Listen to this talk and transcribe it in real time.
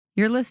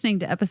You're listening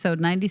to episode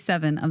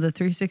 97 of the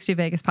 360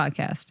 Vegas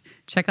podcast.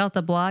 Check out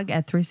the blog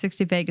at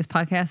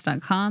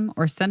 360vegaspodcast.com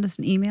or send us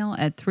an email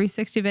at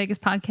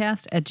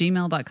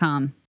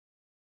 360vegaspodcast@gmail.com.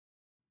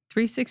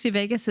 360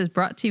 Vegas is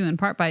brought to you in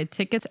part by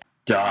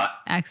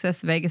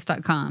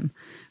tickets.accessvegas.com.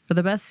 For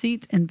the best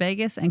seats in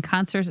Vegas and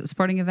concerts at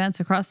sporting events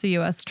across the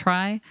U.S.,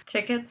 try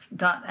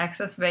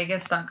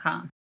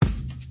tickets.accessvegas.com.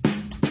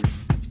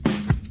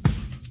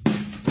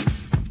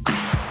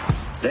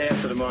 Day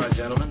after tomorrow,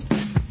 gentlemen,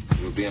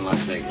 we'll be in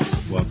Las Vegas.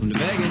 Welcome to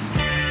Vegas.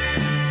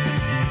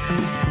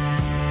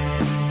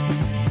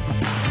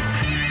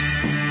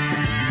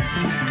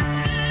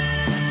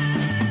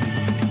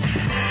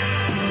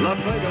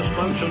 Las Vegas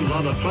functions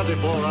on a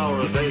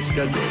 24-hour-a-day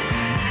schedule.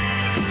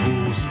 The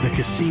pools, the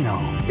casino.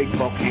 Big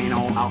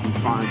volcano out in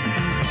front.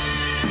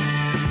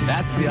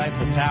 That's the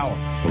Eiffel Tower.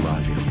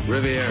 Bellagio,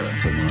 Riviera,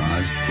 the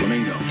Mirage,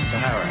 Flamingo,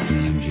 Sahara, and the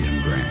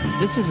MGM Grand.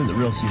 This isn't the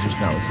real Caesar's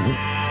Palace, is it?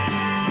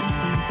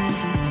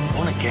 I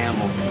want to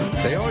gamble.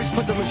 They always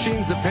put the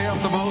machines that pay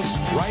off the most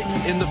right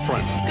in the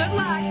front. Good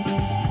luck.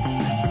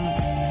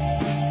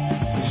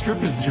 The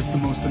Strip is just the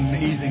most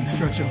amazing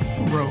stretch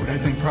of road, I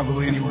think,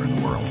 probably anywhere in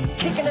the world.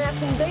 Kicking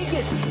ass in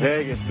Vegas.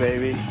 Vegas,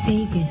 baby.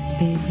 Vegas,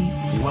 baby.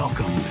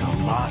 Welcome to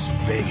Las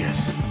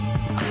Vegas.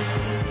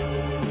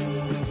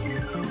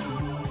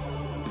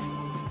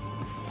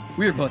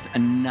 We are both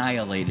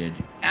annihilated.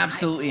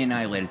 Absolutely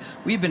annihilated.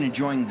 We've been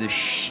enjoying the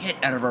shit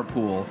out of our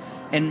pool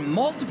and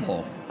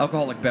multiple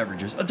alcoholic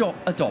beverages,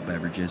 adult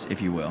beverages, if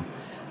you will.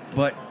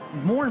 But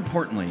more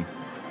importantly,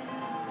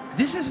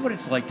 this is what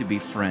it's like to be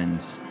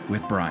friends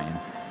with Brian.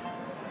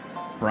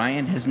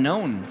 Brian has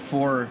known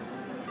for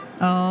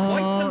quite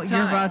some time.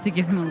 You're about to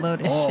give him a load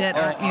of shit,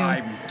 aren't you?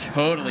 I'm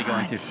totally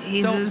going to.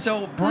 Jesus.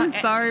 So Brian, I'm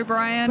sorry,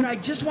 Brian. But I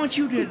just want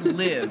you to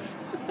live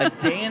a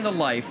day in the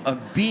life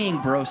of being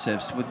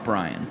brosifs with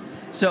Brian.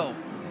 So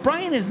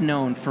Brian is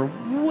known for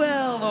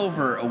well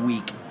over a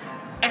week,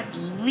 at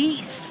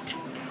least,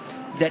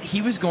 that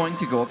he was going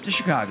to go up to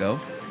Chicago,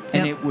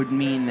 and it would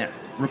mean that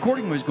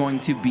recording was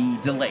going to be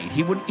delayed.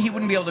 He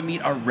wouldn't be able to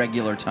meet our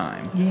regular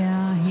time.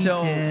 Yeah, he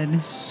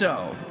did.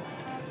 So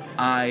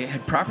I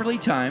had properly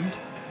timed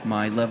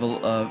my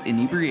level of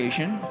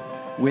inebriation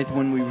with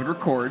when we would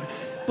record,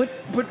 but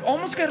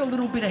almost got a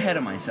little bit ahead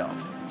of myself.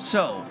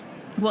 So,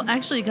 Well,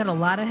 actually, you got a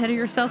lot ahead of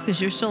yourself because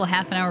you're still a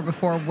half an hour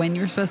before when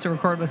you're supposed to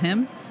record with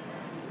him.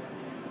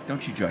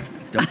 don't you judge me.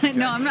 Don't you judge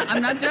No, me.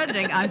 I'm not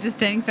judging. I'm just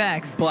stating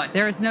facts. But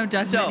there is no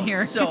judgment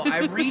here. So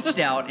I reached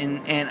out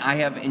and I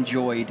have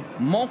enjoyed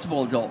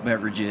multiple adult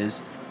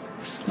beverages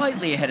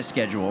slightly ahead of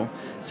schedule.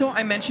 So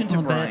I mentioned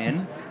to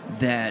Brian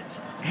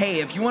that, hey,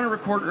 if you want to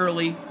record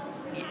early,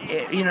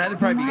 that'd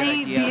probably be a good idea.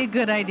 Might be a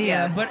good idea.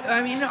 Yeah, but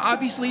I mean,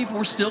 obviously, if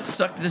we're still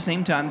stuck at the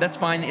same time, that's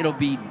fine. It'll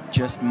be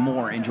just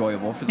more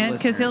enjoyable for the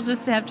listeners. Because he'll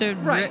just have to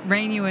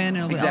rein you in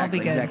and it'll all be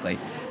good. Exactly.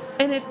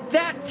 And at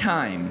that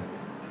time,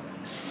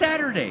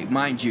 Saturday,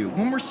 mind you,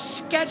 when we're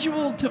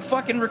scheduled to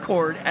fucking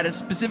record at a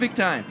specific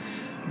time,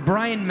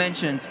 Brian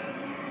mentions,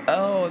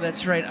 oh,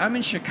 that's right, I'm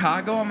in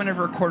Chicago, I'm going to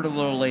record a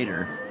little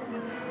later.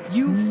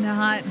 You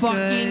Not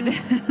fucking good.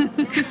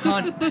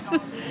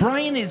 cunt.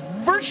 Brian is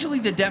virtually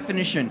the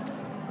definition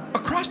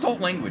across all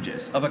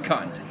languages of a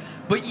cunt.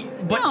 But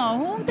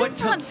No,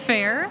 that's not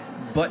fair.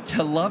 But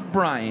to love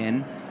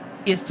Brian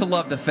is to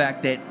love the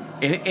fact that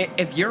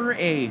if you're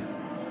a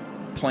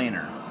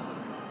planner,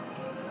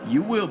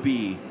 you will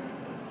be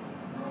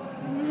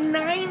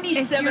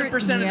 97%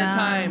 of the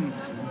time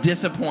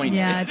disappointed.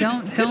 Yeah,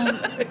 don't.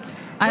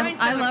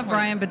 I love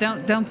Brian, but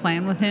don't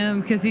plan with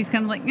him because he's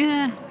kind of like,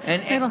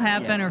 it'll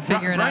happen or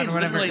figure it out or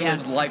whatever. Brian literally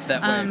lives life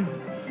that way.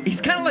 He's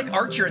kind of like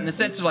Archer in the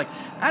sense of like,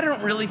 I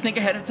don't really think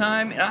ahead of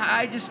time.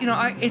 I just,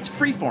 it's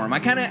free form. I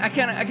kind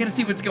of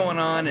see what's going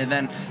on, and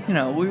then,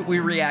 we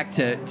react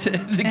to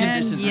the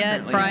conditions. And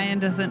yet Brian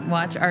doesn't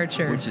watch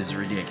Archer, which is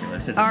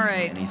ridiculous. It all doesn't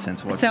right. make any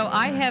sense whatsoever. So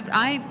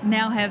I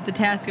now have the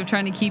task of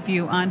trying to keep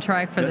you on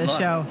track for this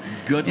show.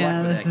 Good luck.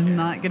 Yeah, with this is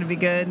not going to be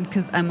good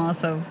because I'm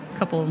also a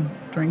couple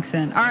drinks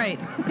in. All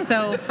right.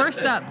 So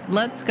first up,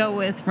 let's go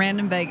with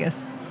Random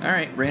Vegas. All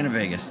right, Random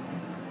Vegas.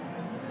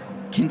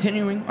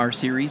 Continuing our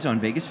series on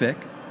Vegas Vic,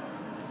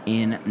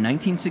 in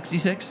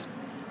 1966,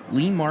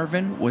 Lee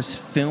Marvin was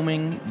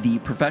filming The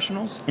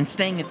Professionals and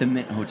staying at the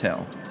Mint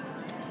Hotel.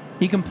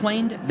 He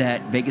complained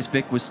that Vegas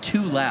Vic was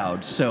too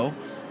loud, so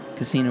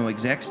casino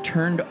execs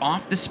turned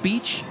off the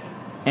speech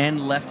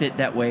and left it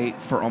that way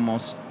for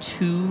almost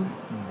 2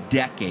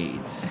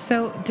 decades.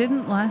 So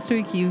didn't last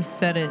week you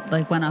said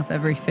it went off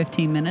every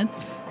 15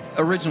 minutes?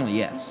 Originally,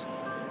 yes.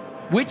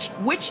 Which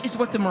is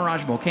what the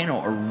Mirage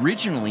Volcano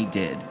originally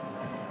did.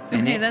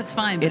 And Okay, that's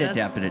fine. It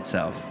adapted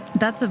itself.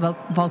 That's a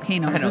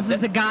volcano. I know, This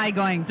is a guy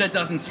going, that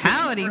doesn't speak.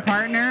 howdy,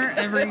 partner,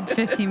 every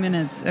 15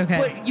 minutes. Okay.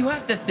 But you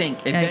have to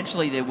think,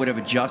 eventually they would have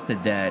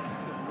adjusted that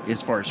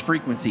as far as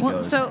frequency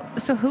goes. So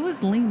who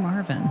is Lee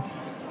Marvin?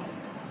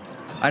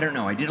 I don't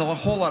know. I did a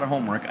whole lot of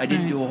homework. I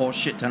didn't do a whole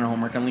shit ton of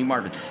homework on Lee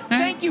Marvin.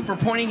 Thank you for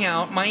pointing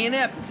out my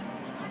inept.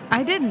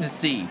 I didn't. To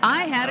see.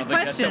 I had a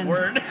question. That's a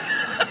word.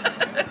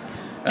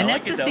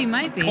 Ineptity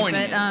might be, but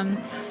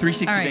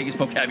 360 All right. Vegas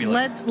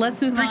vocabulary.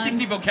 Let's move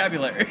 360 on.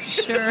 vocabulary.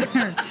 Sure.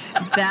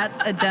 That's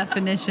a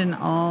definition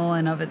all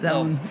in of its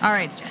own. All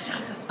right.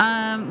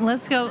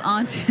 Let's go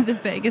on to the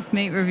Vegas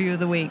Mate review of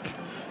the week.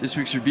 This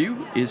week's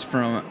review is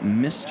from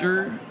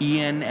Mr.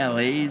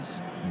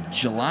 ENLA's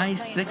July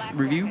 6th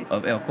review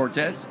of El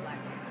Cortez.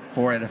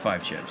 4 out of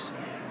 5 chips.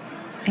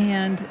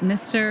 And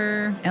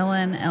Mr.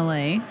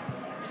 LNLA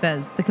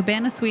says the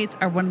Cabana Suites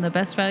are one of the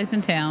best values in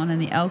town, and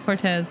the El Co,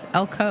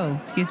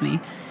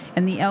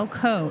 and the El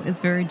Co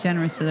is very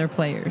generous to their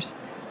players.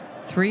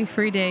 3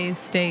 free days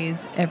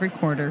stays every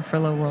quarter for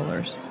low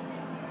rollers.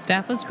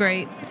 Staff was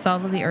great,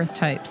 solid of the earth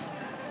types.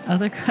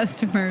 Other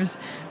customers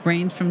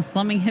range from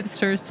slumming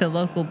hipsters to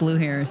local blue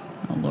hairs.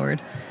 Oh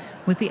Lord,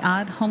 with the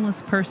odd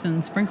homeless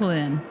person sprinkled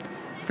in.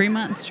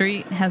 Fremont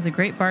Street has a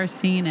great bar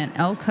scene, and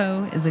El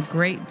Co is a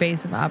great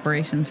base of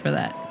operations for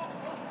that.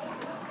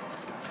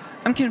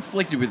 I'm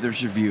conflicted with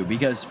this review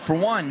because, for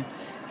one,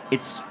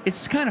 it's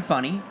kind of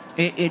funny.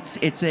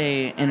 It's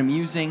an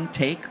amusing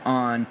take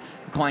on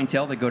the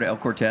clientele that go to El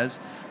Cortez.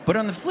 But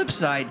on the flip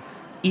side,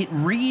 it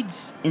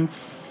reads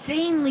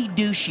insanely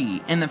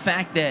douchey in the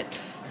fact that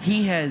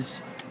he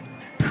has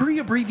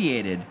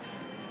pre-abbreviated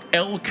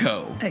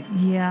Elco.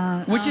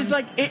 Yeah. Which is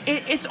like,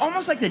 it's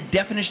almost like the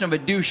definition of a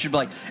douche should be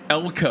like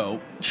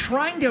Elco,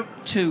 trying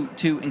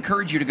to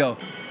encourage you to go,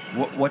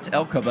 what's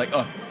Elco? Like,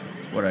 oh,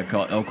 what do I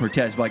call it? El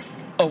Cortez. Like,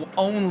 oh,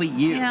 only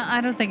you. Yeah,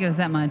 I don't think it was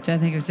that much. I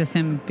think it was just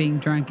him being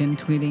drunk and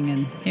tweeting.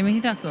 And I mean,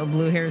 he talks about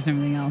blue hairs and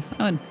everything else.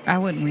 I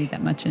wouldn't read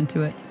that much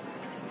into it.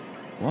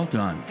 Well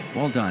done.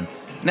 Well done.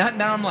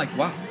 Now I'm like,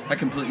 wow, I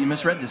completely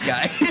misread this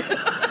guy.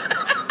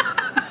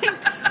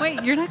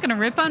 Wait, you're not going to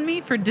rip on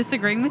me for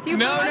disagreeing with you?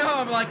 No,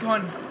 I'm like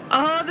going,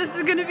 oh, this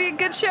is going to be a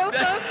good show,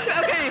 folks.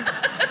 Okay.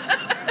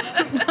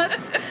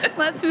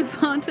 Let's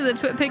move on to the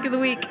Twitpic of the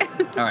week.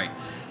 All right.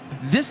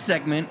 This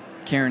segment,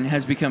 Karen,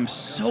 has become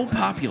so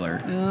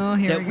popular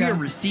that we are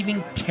receiving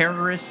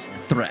terrorist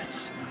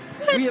threats.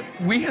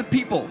 We have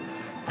people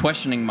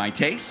questioning my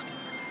taste,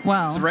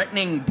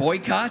 threatening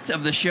boycotts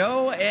of the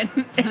show,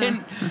 and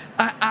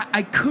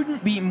I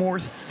couldn't be more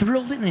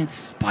thrilled and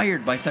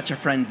inspired by such a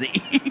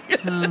frenzy.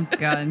 Oh,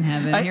 God in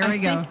heaven. Here we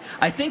go.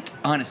 I think,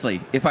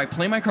 honestly, if I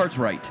play my cards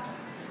right,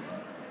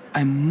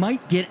 I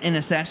might get an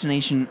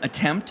assassination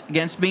attempt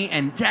against me,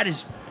 and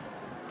that's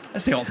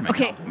the ultimate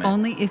compliment.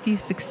 Only if you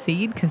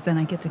succeed, because then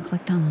I get to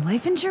collect on the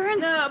life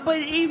insurance? No, but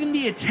even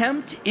the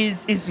attempt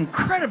is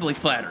incredibly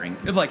flattering.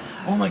 It's like,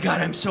 oh my God,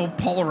 I'm so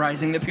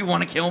polarizing that people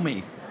want to kill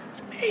me. It's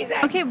amazing.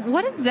 Okay,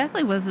 what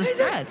exactly was this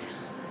threat?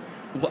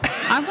 What?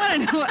 I want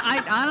to know.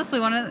 I honestly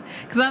want to,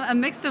 because I'm a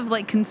mix of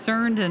like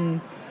concerned and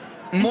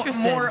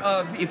interested. More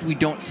of if we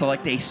don't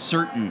select a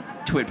certain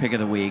Twitpic of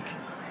the week,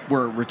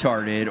 we're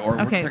retarded, or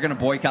they're going to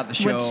boycott the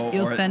show, which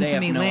you'll or send they to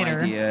have me no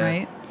later, idea.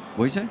 right? What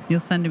do you say? You'll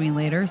send to me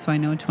later, so I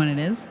know which one it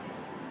is.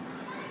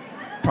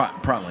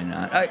 Probably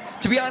not.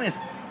 To be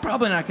honest,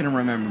 probably not going to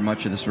remember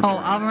much of this recording.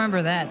 Oh, I'll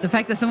remember that. The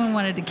fact that someone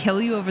wanted to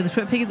kill you over the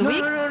Twitpic of the week?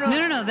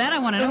 No, that I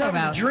want to know that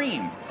about. was a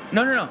dream.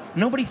 No.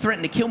 Nobody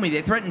threatened to kill me.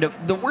 They threatened to.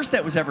 The worst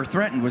that was ever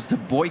threatened was to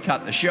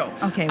boycott the show.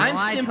 Okay, well,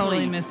 I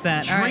totally missed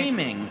that.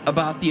 Dreaming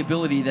about the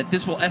ability that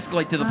this will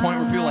escalate to the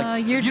point where people are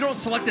like, if you don't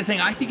select the thing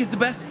I think is the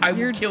best, I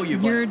will kill you.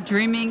 You're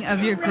dreaming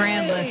of your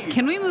grand list.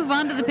 Can we move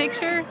on to the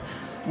picture?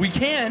 We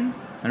can.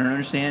 I don't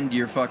understand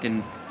your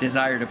fucking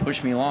desire to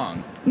push me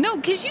along. No,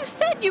 because you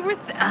said you were.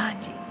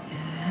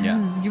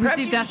 Yeah. You Perhaps received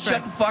you death should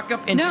shut threats. the fuck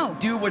up and No.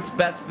 do what's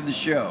best for the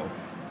show.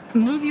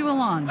 Move you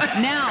along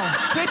now,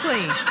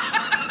 quickly.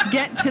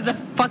 Get to the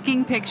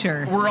fucking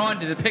picture. We're on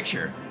to the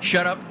picture.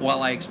 Shut up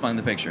while I explain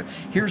the picture.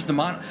 Here is the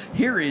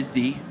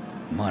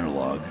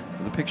monologue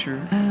of the picture.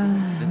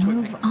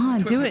 Move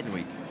on. Do it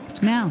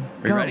now.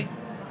 Are you ready?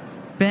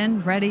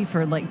 Been ready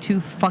for like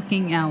 2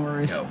 fucking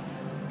hours. Go.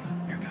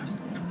 Here it goes.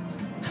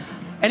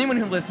 Anyone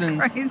who listens.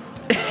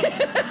 Christ.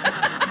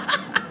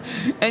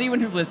 Anyone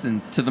who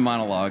listens to the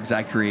monologues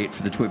I create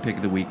for the Twitpic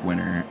of the Week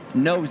winner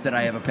knows that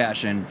I have a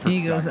passion for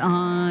He goes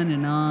on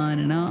and on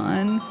and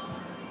on.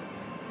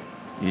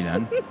 You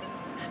done?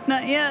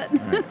 Not yet.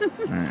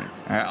 All right.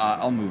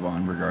 I'll move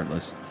on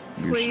regardless.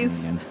 Of your Please.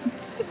 shenanigans.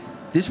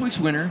 This week's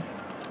winner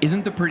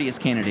isn't the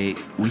prettiest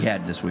candidate we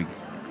had this week.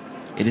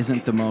 It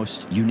isn't the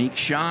most unique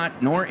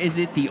shot, nor is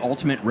it the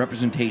ultimate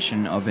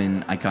representation of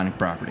an iconic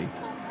property.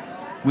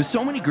 With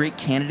so many great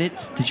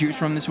candidates to choose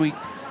from this week,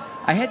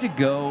 I had to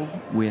go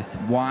with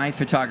why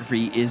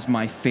photography is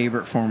my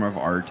favorite form of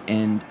art,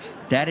 and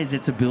that is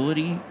its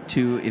ability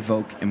to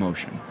evoke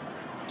emotion.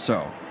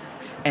 So,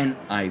 and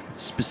I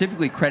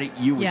specifically credit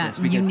you with this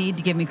because you need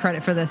to give me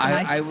credit for this. And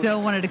I so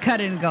wanted to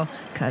cut it and go,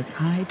 because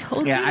I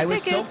told you to I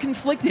was pick so it.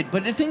 conflicted.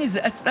 But the thing is,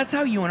 that's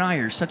how you and I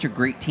are such a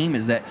great team,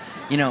 is that,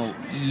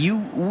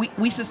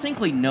 we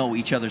succinctly know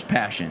each other's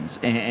passions.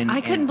 And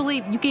I couldn't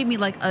believe you gave me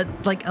like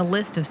a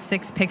list of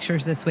 6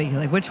 pictures this week.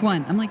 You're like, which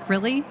one? I'm like,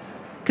 really?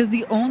 Because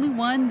the only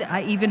one that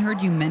I even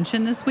heard you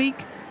mention this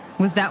week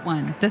was that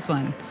one, this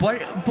one.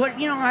 But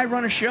I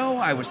run a show.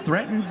 I was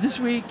threatened this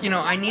week.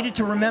 I needed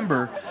to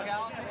remember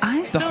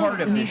I the still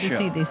heart of need this to show.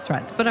 see these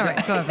struts, but all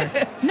right, go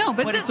over. No,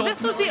 but But it's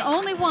this was the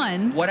ultimately- only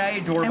one. What I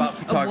adore And about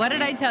photography. what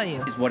did I tell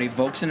you? Is what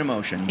evokes an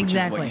emotion, which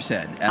Exactly. is what you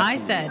said. I Absolutely.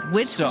 said,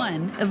 which So-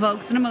 one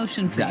evokes an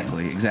emotion for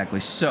Exactly.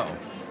 So,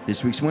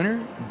 this week's winner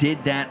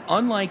did that.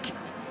 Unlike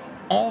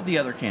all the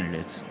other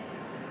candidates,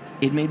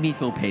 it made me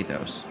feel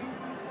pathos.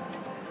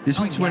 This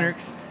you? week's winner.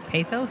 Yikes.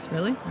 Pathos,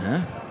 really?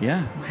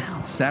 Yeah.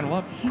 Wow. Saddle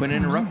up. He's Quit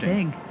going on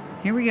interrupting. big.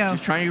 Here we go.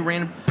 Just trying to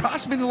random,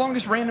 possibly the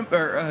longest random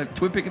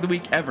twit pick of the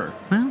week ever.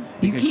 Well, you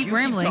Because keep you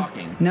rambling. Keep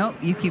talking. Nope,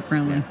 you keep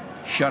rambling.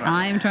 Shut up.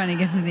 I am trying to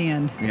get to the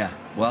end. Yeah.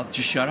 Well,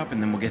 just shut up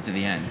and then we'll get to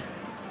the end.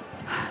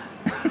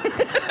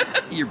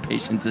 Your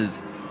patience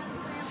is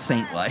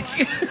saint-like.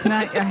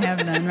 I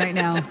have none right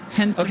now.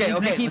 Hence the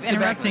reason I keep let's get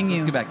back to this. interrupting you.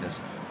 Let's get back to this.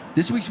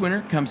 This week's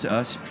winner comes to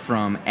us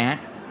from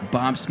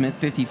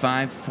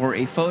 @BobSmith55 for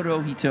a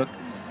photo he took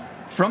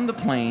from the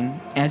plane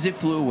as it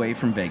flew away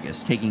from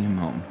Vegas, taking him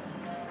home.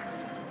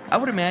 I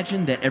would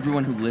imagine that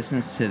everyone who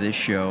listens to this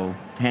show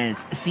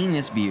has seen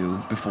this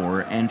view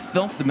before and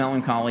felt the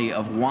melancholy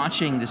of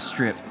watching the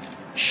strip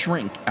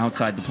shrink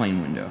outside the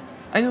plane window.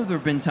 I know there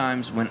have been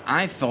times when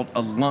I've felt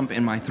a lump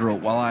in my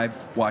throat while I've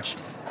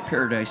watched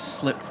paradise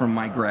slip from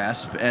my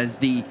grasp as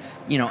the,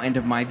 end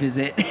of my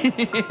visit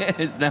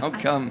has now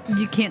come.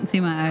 You can't see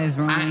my eyes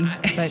rolling,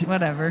 but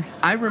whatever.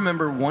 I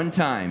remember one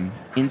time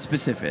in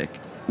specific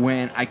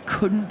when I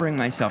couldn't bring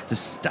myself to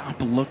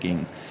stop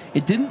looking.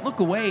 It didn't look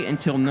away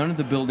until none of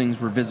the buildings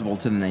were visible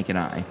to the naked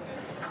eye.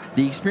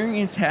 The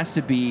experience has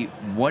to be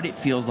what it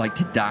feels like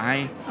to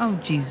die, Oh,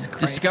 Jesus Christ.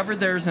 discover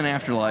there's an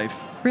afterlife,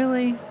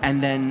 Really?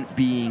 and then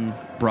being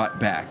brought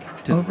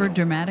back to Over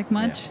dramatic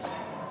much?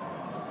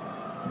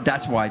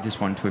 That's why this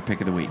one Twit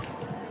Pick of the Week.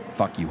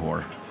 Fuck you,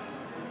 whore.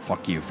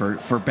 Fuck you for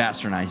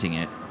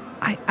bastardizing it.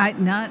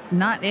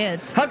 Not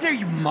it. How dare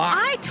you mock?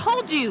 I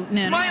told you.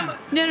 No.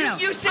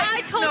 You said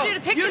I told you to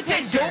pick you the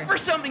said picture. go for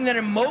something that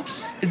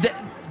evokes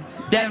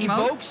that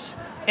evokes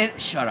and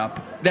shut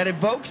up. That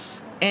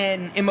evokes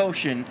an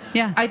emotion.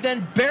 Yeah. I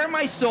then bare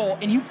my soul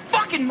and you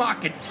fucking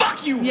mock it.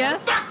 Fuck you.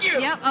 Yes. Fuck you.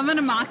 Yep, I'm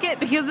gonna mock it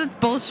because it's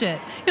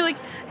bullshit. You're like,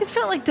 it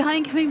felt like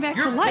dying, coming back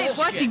You're to life, bullshit.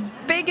 watching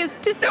Vegas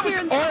That disappear was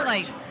in art.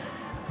 sunlight.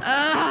 God,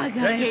 I I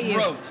just hate you.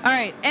 wrote. All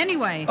right.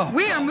 Anyway,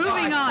 we are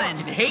moving I on.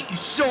 fucking hate you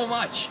so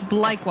much.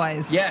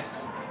 Likewise.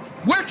 Yes.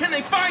 Where can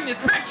they find this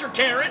picture,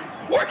 Karen?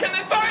 Where can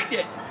they find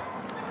it?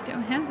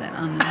 Don't have that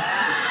on there.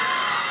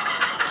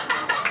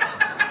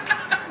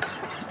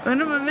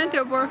 Una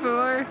momento, por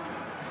favor.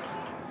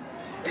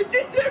 It's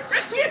in the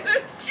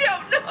regular show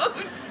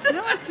notes.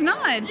 No, it's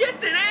not.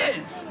 Yes, it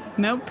is.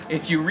 Nope.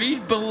 If you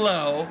read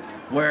below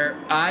where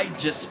I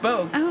just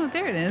spoke. Oh,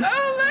 there it is.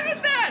 Oh, look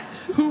at that.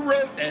 Who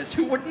wrote this?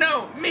 Who would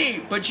know?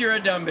 Me, but you're a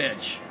dumb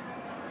bitch.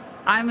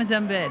 I'm a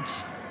dumb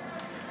bitch.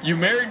 You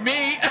married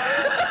me.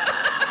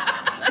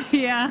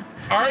 Yeah.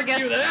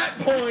 Argue that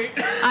point.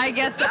 I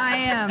guess I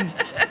am.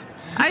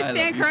 I stand love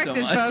you so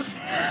corrected, much. folks.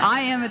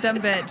 I am a dumb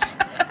bitch.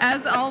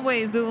 As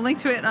always, we will link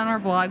to it on our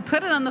blog,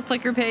 put it on the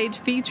Flickr page,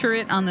 feature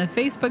it on the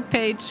Facebook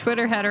page,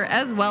 Twitter header,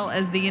 as well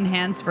as the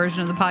enhanced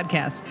version of the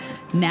podcast.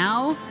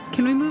 Now,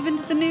 can we move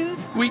into the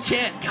news? We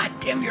can't. God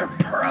damn, you're a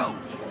pro.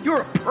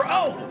 You're a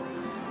pro.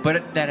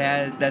 But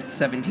that's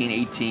 17,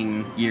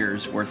 18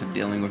 years worth of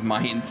dealing with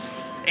my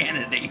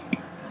insanity.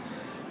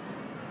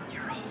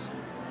 You're awesome.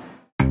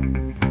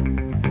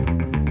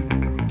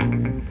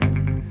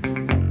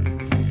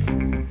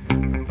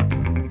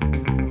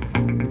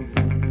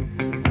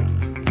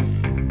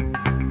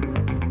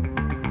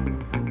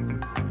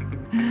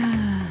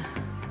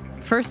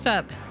 First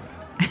up,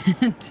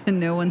 to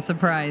no one's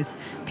surprise,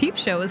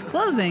 Peepshow is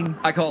closing.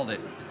 I called it.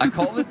 I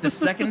called it the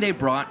second they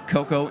brought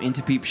Coco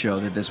into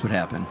Peepshow that this would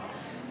happen.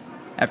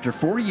 After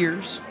 4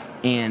 years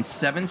and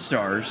 7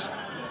 stars,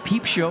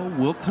 Peepshow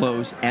will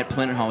close at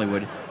Planet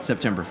Hollywood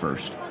September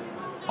 1st.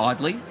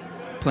 Oddly,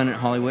 Planet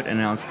Hollywood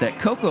announced that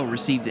Coco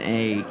received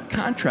a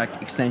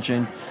contract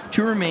extension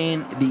to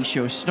remain the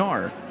show's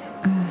star.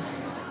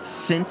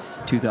 Since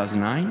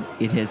 2009,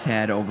 it has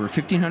had over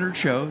 1,500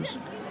 shows,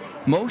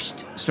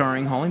 most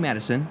starring Holly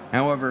Madison.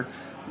 However,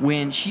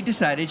 when she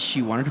decided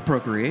she wanted to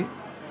procreate,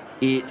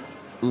 it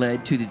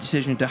led to the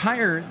decision to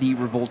hire the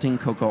revolting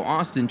Coco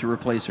Austin to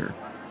replace her.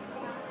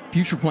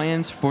 Future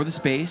plans for the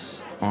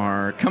space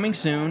are coming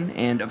soon,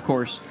 and of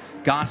course,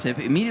 gossip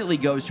immediately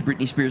goes to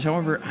Britney Spears.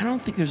 However, I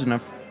don't think there's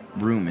enough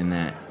room in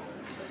that.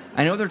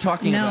 I know they're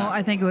talking No, about...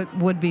 I think it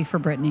would be for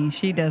Britney.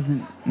 She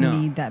doesn't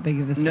need that big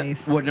of a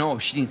space. No,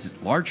 she needs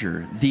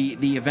larger.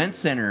 The event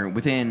center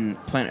within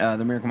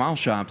the Miracle Mile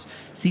shops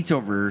seats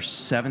over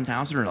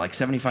 7,000 or like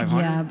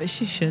 7,500. Yeah, but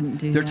she shouldn't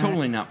do They're that.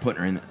 totally not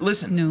putting her in.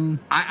 Listen, No.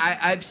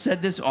 I've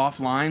said this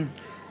offline.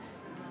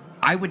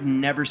 I would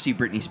never see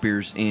Britney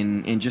Spears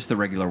in just the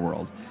regular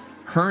world.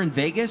 Her in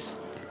Vegas,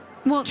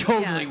 Well,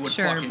 totally yeah, would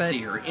sure, fucking but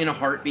see her in a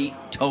heartbeat.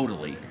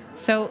 Totally.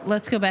 So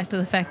let's go back to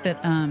the fact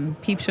that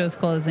Peep Show's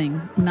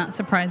closing. Not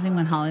surprising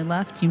when Holly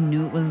left. You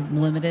knew it was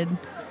limited.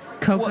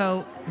 Coco.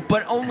 Well,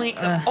 but only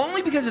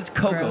because it's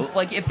Coco. Gross.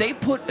 Like if they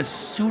put a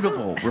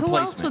suitable replacement. Who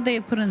else would they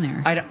have put in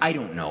there? I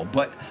don't know,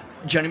 but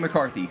Jenny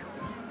McCarthy.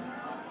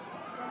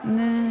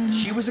 Nah.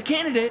 She was a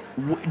candidate.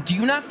 Do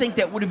you not think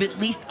that would have at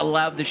least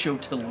allowed the show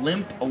to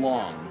limp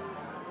along?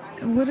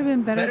 It would have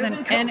been better Better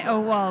than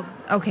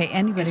Coco.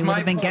 Anybody Is would my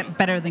have been point.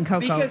 better than Coco.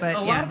 Because but a yeah.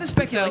 lot of the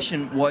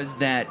speculation was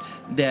that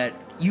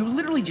you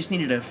literally just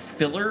needed a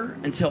filler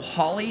until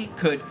Holly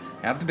could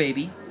have the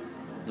baby,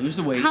 lose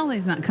the weight.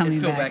 Holly's not coming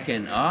and fill back.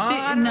 in.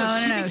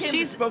 No.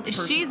 She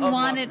She's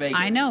wanted.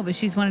 I know, but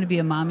she's wanted to be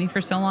a mommy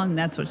for so long.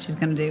 That's what she's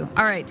going to do.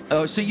 All right.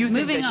 Oh, so you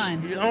think Moving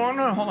that on. Oh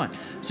no, hold on.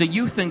 So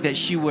you think that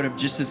she would have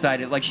just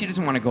decided, like, she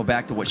doesn't want to go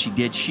back to what she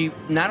did. She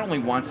not only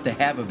wants to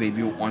have a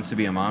baby, but wants to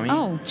be a mommy.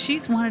 Oh,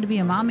 she's wanted to be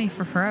a mommy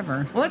for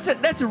forever. Well,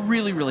 that's a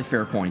really, really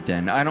fair point.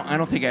 Then I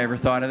don't think I ever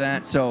thought of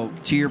that. So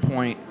to your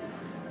point,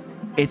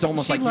 it's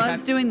almost She like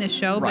loves doing the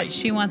show, Right. but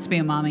she wants to be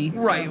a mommy.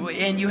 right, So.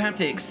 and you have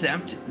to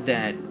accept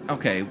that.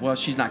 Okay, well,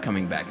 she's not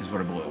coming back, is what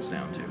it boils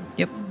down to.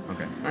 Yep.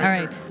 Okay. All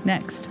right.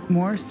 Next,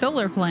 more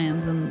solar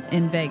plans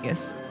in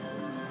Vegas.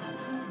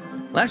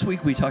 Last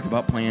week we talked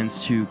about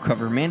plans to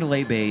cover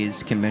Mandalay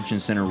Bay's convention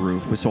center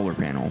roof with solar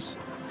panels.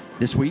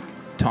 This week,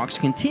 talks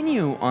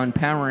continue on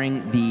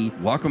powering the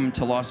Welcome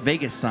to Las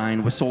Vegas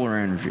sign with solar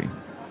energy.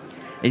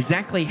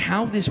 Exactly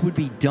how this would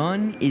be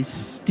done is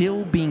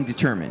still being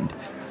determined.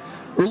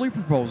 Early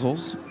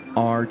proposals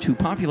are to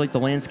populate the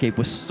landscape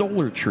with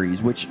solar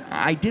trees, which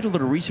I did a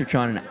little research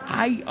on, and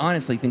I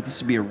honestly think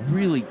this would be a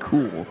really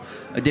cool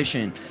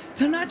addition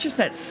to not just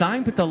that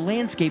sign, but the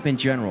landscape in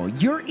general.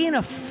 You're in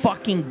a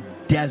fucking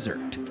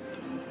desert.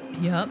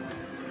 Yep.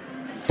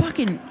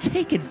 Fucking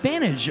take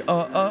advantage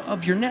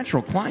of your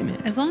natural climate.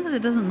 As long as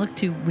it doesn't look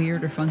too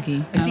weird or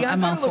funky, See, I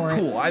I'm all thought it for looked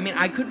it. cool. I mean,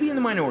 I could be in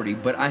the minority,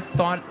 but I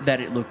thought that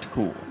it looked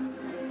cool.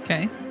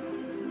 Okay.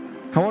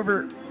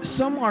 However,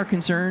 some are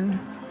concerned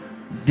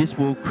this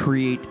will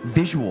create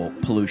visual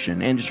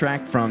pollution and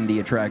distract from the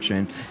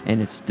attraction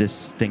and its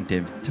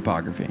distinctive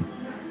topography.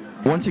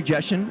 One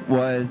suggestion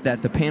was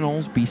that the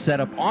panels be set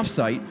up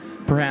off-site,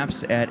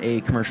 perhaps at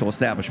a commercial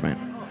establishment.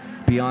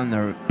 Beyond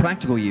their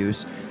practical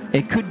use,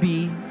 it could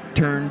be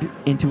turned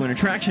into an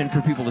attraction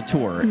for people to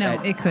tour. No,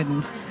 it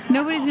couldn't.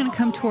 Nobody's going to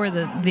come tour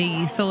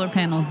the solar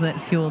panels that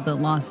fuel the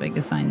Las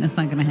Vegas sign. That's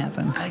not going to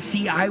happen.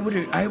 See, I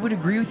would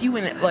agree with you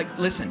in that. Like,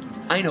 listen,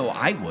 I know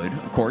I would,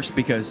 of course,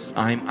 because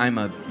I'm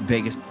a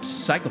Vegas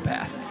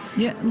psychopath.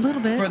 Yeah, a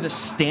little bit. For the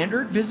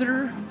standard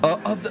visitor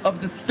of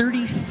the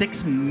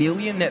 36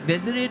 million that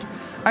visited,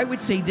 I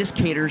would say this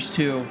caters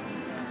to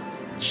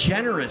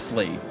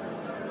generously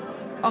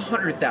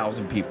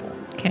 100,000 people.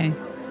 Okay.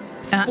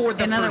 For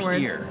the in other first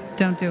words, year.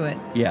 don't do it.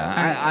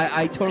 Yeah,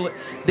 I totally.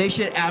 They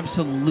should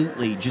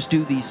absolutely just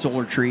do these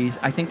solar trees.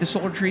 I think the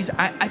solar trees.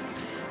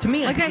 To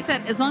me, Like I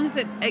said, as long as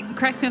it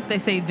cracks me up, they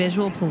say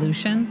visual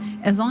pollution.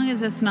 As long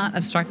as it's not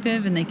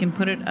obstructive and they can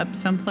put it up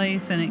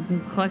someplace and it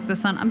can collect the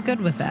sun, I'm good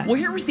with that. Well,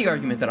 here was the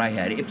argument that I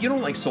had. If you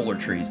don't like solar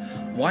trees,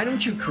 why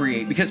don't you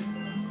create? Because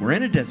we're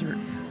in a desert.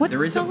 What There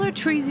do is solar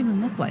trees even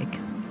look like?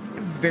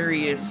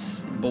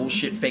 various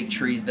bullshit fake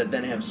trees that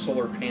then have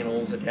solar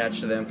panels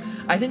attached to them.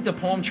 I think the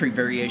palm tree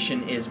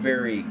variation is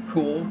very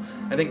cool.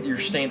 I think your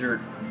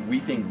standard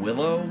weeping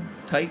willow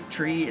type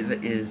tree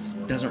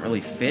doesn't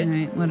really fit. All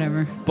right,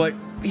 whatever. But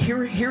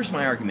here's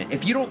my argument.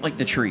 If you don't like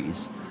the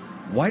trees,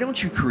 why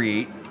don't you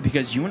create,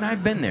 because you and I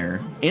have been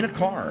there in a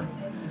car,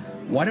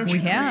 why don't you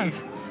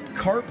create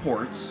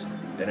carports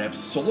that have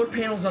solar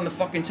panels on the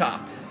fucking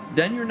top?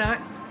 Then you're not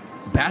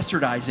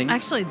bastardizing.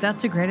 Actually,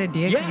 that's a great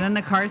idea because then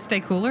the cars stay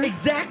cooler.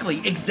 Exactly.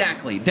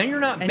 Then you're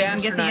not And you can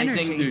get the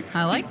bastardizing energy.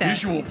 I like that.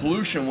 visual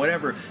pollution,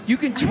 whatever. You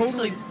can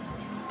totally.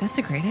 That's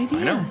a great idea.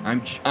 I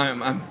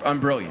know. I'm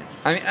brilliant.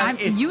 I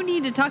mean, you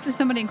need to talk to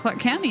somebody in Clark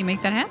County and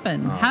make that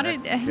happen. How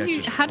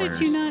did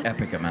you not?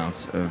 Epic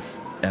amounts of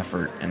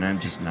effort, and I'm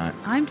just not.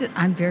 I'm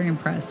very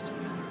impressed.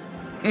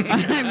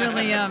 I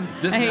really am.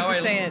 I hate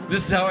to say it.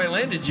 This is how I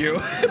landed you.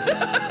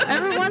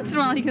 Every once in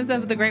a while, he comes up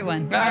with a great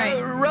one. All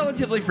right.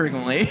 Relatively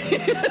frequently.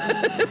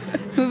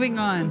 Moving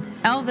on.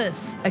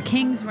 Elvis, a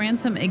King's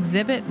Ransom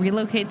exhibit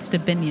relocates to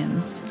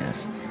Binions.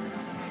 Yes.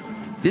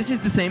 This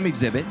is the same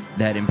exhibit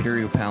that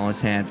Imperial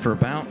Palace had for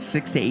about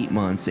 6 to 8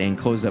 months and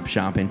closed up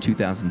shop in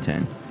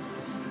 2010.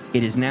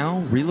 It is now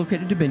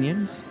relocated to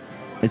Binions.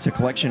 It's a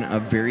collection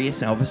of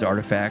various Elvis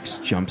artifacts,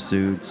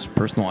 jumpsuits,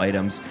 personal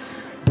items,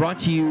 brought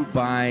to you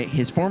by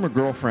his former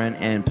girlfriend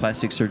and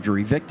plastic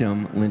surgery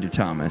victim, Linda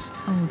Thomas.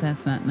 Oh,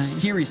 that's not nice.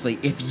 Seriously,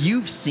 if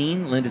you've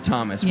seen Linda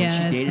Thomas when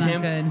she dated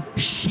him,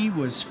 she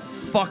was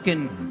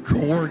fucking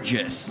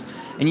gorgeous.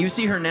 And you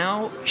see her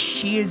now,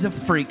 she is a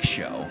freak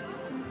show.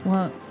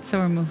 Well, so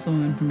are most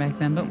women from back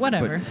then, but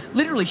whatever. But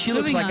literally, she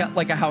looks Moving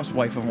like a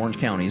housewife of Orange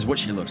County is what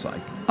she looks like.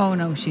 Oh,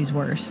 no, she's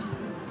worse.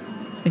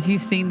 If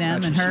you've seen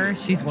them and her,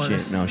 she's worse.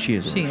 She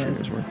is worse. She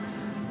is worse.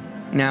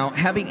 Now,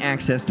 having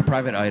access to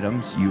private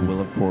items, you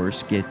will, of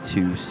course, get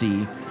to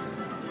see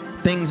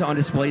things on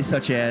display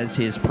such as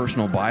his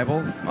personal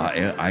Bible.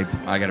 I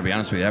got to be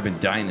honest with you, I've been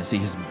dying to see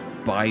his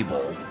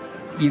Bible.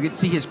 You can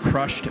see his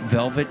crushed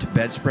velvet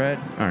bedspread.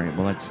 All right,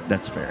 well,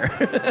 that's fair.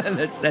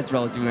 that's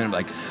relative. I'm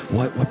like,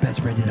 what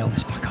bedspread did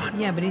Elvis fuck on?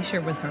 Yeah, but he's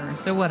shared with her,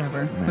 so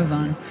whatever. Move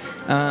on.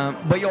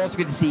 But you also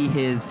get to see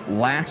his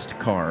last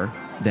car,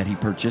 that he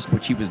purchased,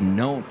 which he was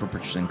known for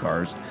purchasing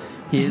cars,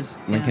 his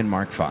Lincoln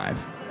Mark V.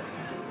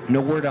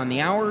 No word on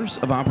the hours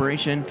of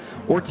operation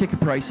or ticket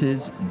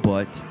prices,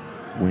 but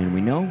when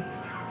we know,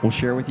 we'll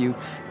share with you.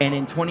 And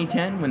in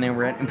 2010, when they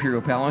were at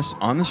Imperial Palace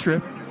on the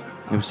Strip,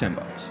 it was $10.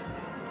 All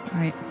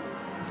right.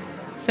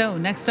 So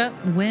next up,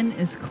 Wynn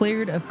is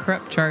cleared of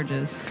corrupt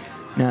charges.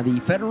 Now, the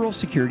Federal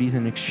Securities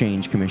and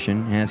Exchange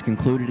Commission has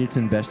concluded its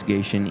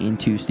investigation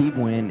into Steve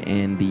Wynn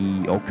and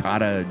the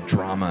Okada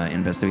drama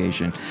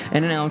investigation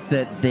and announced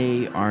that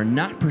they are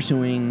not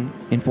pursuing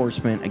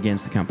enforcement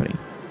against the company.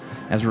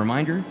 As a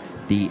reminder,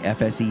 the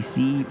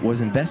FSEC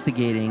was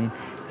investigating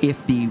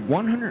if the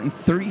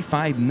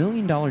 $135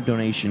 million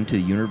donation to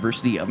the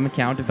University of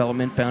Macau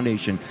Development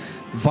Foundation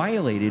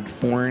violated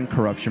Foreign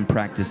Corruption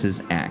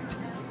Practices Act.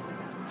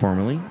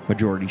 Formerly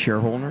majority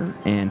shareholder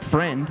and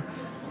friend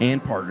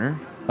and partner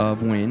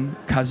of Wynn,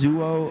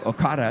 Kazuo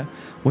Okada,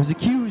 was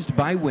accused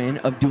by Wynn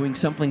of doing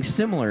something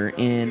similar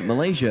in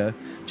Malaysia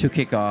to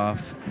kick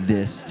off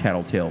this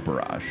tattletale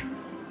barrage.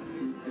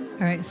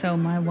 All right, so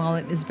my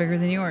wallet is bigger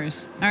than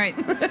yours. All right,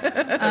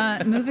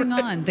 moving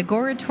on. The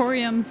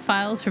Goretorium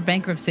files for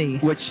bankruptcy.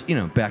 Which,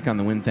 back on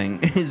the Wynn thing,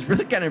 is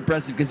really kind of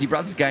impressive because he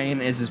brought this guy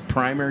in as his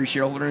primary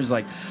shareholder. He's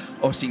like,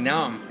 oh, see,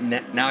 now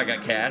I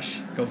got cash.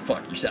 Go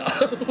fuck yourself.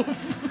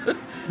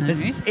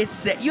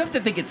 It's you have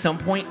to think at some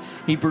point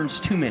he burns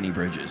too many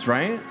bridges,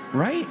 right?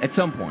 Right? At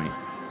some point.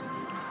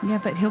 Yeah,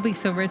 but he'll be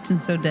so rich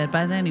and so dead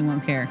by then he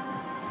won't care.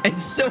 And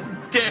so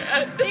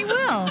dead. He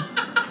will.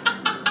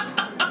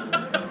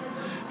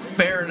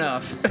 Fair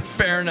enough.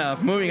 Fair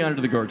enough. Moving on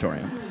to the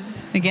Goretorium.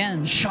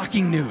 Again.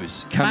 Shocking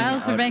news coming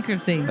Files for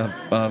bankruptcy.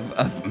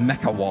 Of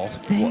Mecca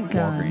Thank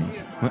God.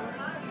 Walgreens.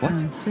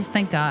 What? Just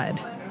thank God.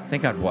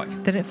 Thank God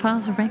what? That it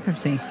files for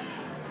bankruptcy.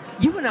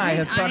 You and I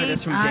have thought of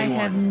this from day one.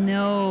 I have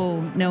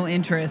no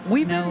interest.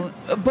 We've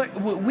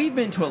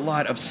been to a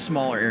lot of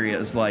smaller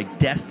areas like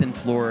Destin,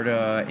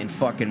 Florida, and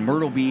fucking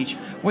Myrtle Beach,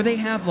 where they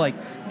have like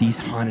these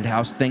haunted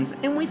house things,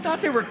 and we thought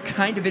they were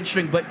kind of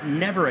interesting, but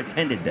never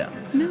attended them.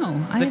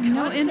 No, I have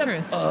no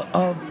interest.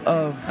 Of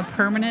a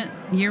permanent,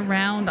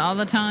 year-round, all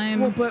the time.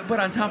 Well, but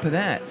on top of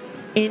that,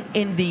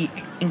 in the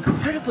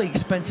incredibly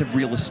expensive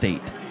real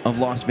estate of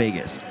Las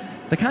Vegas,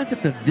 the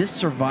concept of this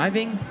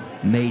surviving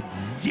made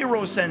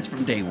 0 sense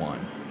from day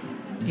one.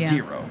 Yeah.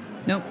 0.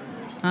 Nope.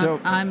 So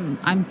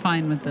I'm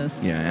fine with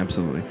this. Yeah,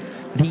 absolutely.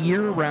 The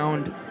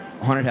year-round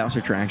haunted house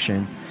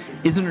attraction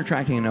isn't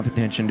attracting enough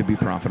attention to be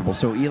profitable,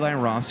 so Eli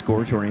Roth's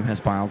Goretorium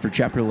has filed for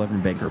Chapter 11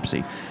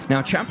 bankruptcy.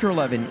 Now, Chapter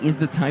 11 is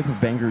the type of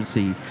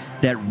bankruptcy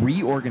that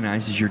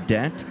reorganizes your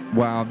debt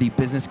while the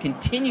business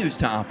continues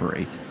to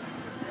operate.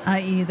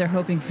 I.e., they're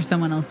hoping for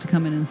someone else to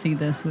come in and see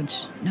this,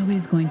 which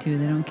nobody's going to.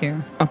 They don't care.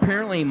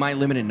 Apparently, my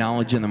limited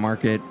knowledge in the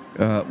market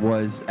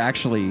was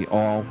actually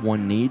all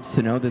one needs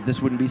to know that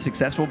this wouldn't be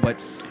successful, but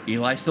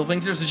Eli still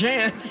thinks there's a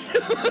chance.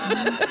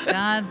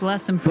 God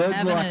bless him for Good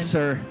having luck,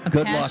 sir.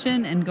 Good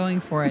passion and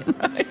going for it.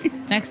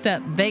 Right. Next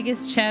up,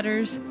 Vegas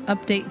Chatter's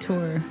update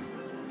tour.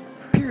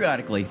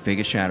 Periodically,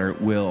 Vegas Chatter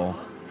will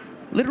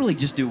literally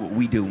just do what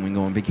we do when we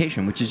go on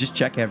vacation, which is just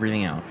check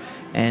everything out.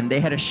 And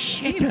they had a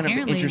shit ton of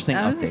interesting updates.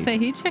 I was going to say,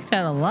 he checked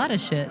out a lot of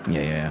shit.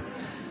 Yeah.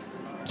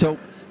 So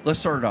let's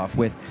start it off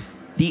with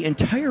the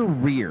entire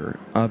rear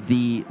of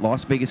the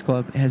Las Vegas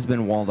Club has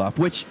been walled off,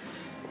 which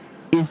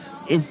is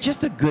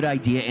just a good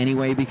idea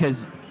anyway,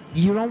 because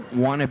you don't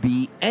want to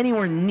be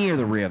anywhere near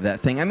the rear of that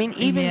thing. I mean,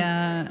 even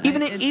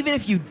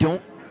if you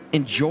don't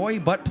enjoy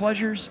butt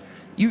pleasures,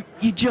 you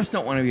just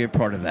don't want to be a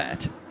part of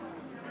that.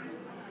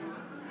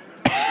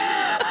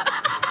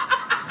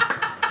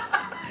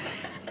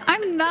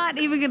 I'm not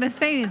even going to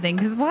say anything,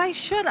 because why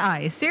should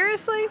I?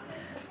 Seriously?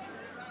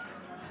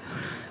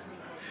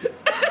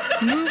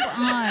 Move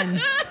on.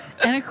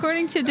 And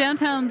according to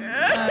downtown,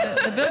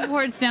 the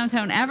Billboard's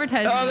downtown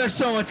advertising... Oh, there's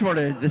so much more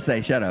to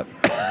say. Shut up.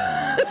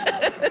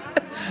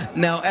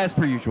 Now, as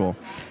per usual,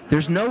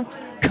 there's no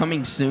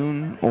coming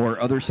soon or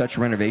other such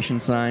renovation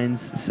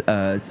signs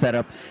set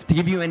up to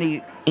give you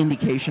any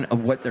indication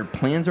of what their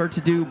plans are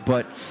to do.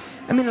 But,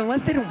 I mean,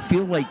 unless they don't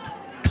feel like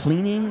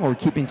cleaning or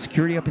keeping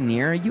security up in the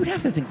area, you'd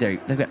have to think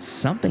they've got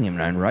something in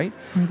mind, right?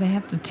 Or they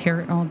have to tear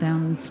it all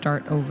down and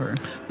start over.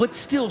 But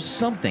still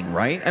something,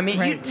 right? I mean,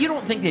 right. You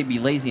don't think they'd be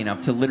lazy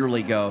enough to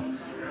literally go,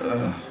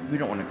 we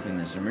don't want to clean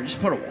this anymore.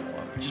 Just put a wall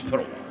up. Just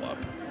put a wall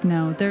up.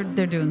 No, they're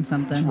doing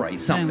something. Right,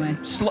 something.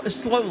 Anyway.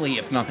 Slowly,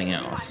 if nothing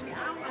else.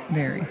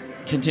 Very.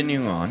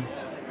 Continuing on.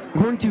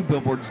 According to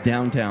Billboard's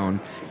Downtown,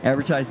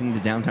 advertising the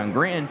Downtown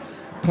Grand,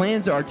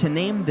 plans are to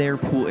name their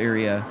pool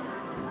area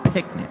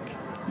Picnic.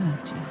 Oh,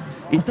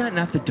 Jesus. Is that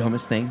not the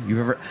dumbest thing you've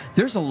ever...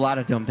 There's a lot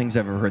of dumb things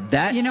I've ever heard.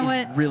 That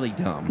is really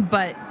dumb.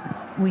 But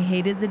we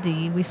hated the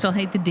D. We still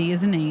hate the D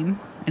as a name.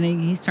 And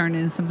he's turned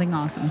into something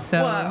awesome.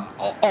 So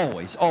well,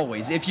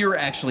 always. If you're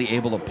actually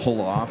able to pull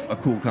off a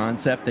cool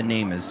concept, the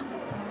name is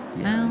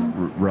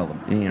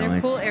relevant. You know,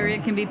 their pool area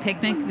can be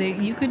Picnic.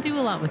 You could do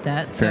a lot with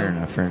that. So fair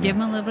enough. Give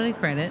them a little bit of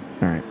credit.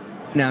 All right.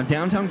 Now,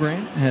 Downtown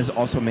Grand has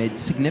also made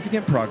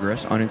significant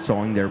progress on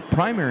installing their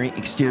primary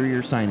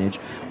exterior signage,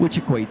 which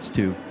equates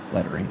to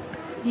lettering.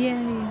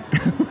 Yay.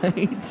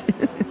 Right?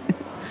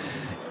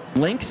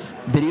 Link's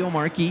video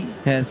marquee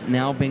has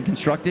now been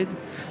constructed.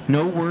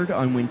 No word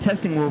on when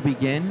testing will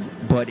begin,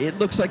 but it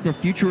looks like the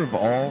future of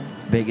all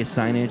Vegas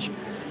signage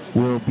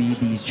will be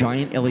these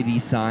giant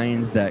LED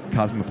signs that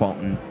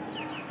Cosmopolitan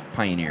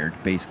pioneered,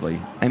 basically.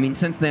 I mean,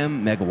 since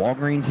then, Mega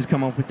Walgreens has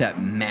come up with that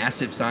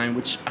massive sign,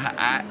 which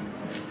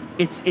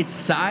its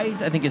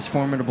size, I think, is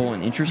formidable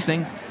and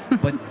interesting.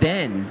 But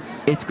then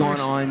it's gone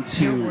on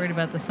to... You're worried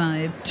about the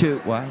size.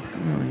 Well,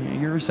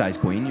 you're a size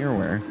queen. You're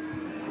aware.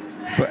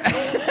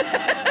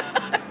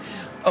 But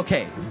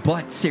okay,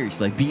 but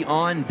seriously,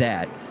 beyond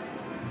that,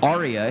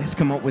 Aria has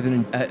come up with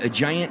a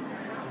giant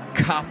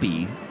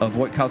copy of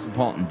what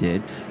Cosmopolitan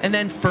did, and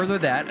then further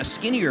that, a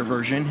skinnier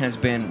version has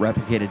been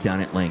replicated down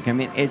at Link. I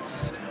mean,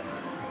 it's...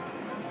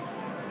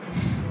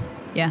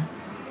 Yeah.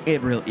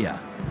 It really... Yeah.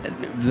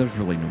 There's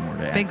really no more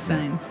to add. Big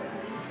signs.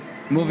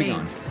 Moving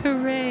on.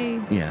 Hooray.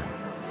 Yeah.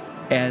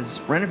 As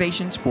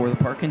renovations for the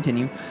park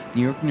continue,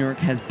 New York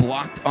has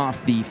blocked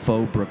off the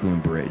faux Brooklyn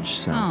Bridge.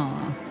 So,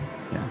 Aw.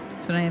 yeah.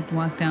 So I have to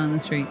walk down the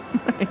street.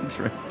 That's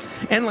right.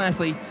 And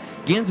lastly,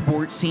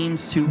 Gansevoort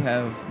seems to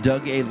have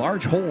dug a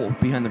large hole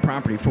behind the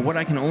property for what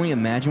I can only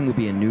imagine will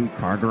be a new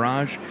car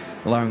garage,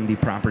 allowing the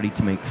property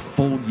to make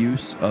full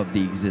use of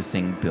the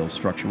existing build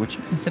structure, which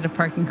Instead of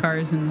parking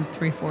cars in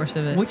 3/4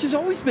 of it. which has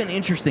always been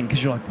interesting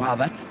because you're like, wow,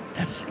 that's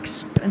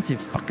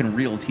expensive fucking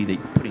realty that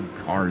you're putting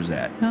cars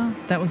at. Well,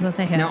 that was what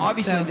they had. Now,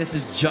 obviously, so- this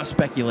is just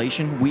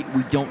speculation. We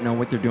don't know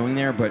what they're doing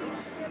there, but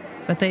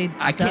they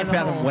I can't dug a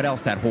fathom hole. what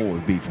else that hole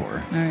would be for.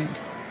 All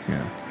right.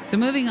 Yeah. So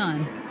moving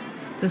on.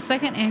 The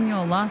second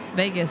annual Las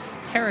Vegas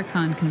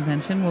Paracon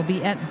convention will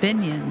be at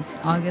Binions,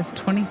 August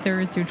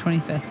 23rd through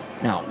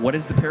 25th. Now, what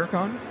is the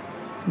Paracon?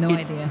 No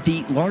It's idea.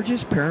 the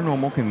largest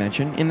paranormal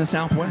convention in the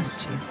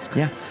Southwest. Jesus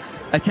Yes.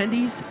 Christ.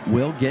 Attendees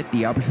will get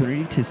the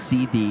opportunity to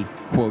see the,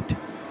 quote,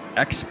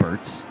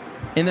 experts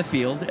in the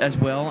field, as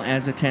well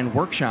as attend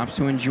workshops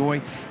to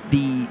enjoy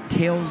the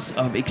tales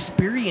of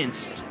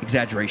experienced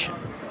exaggeration.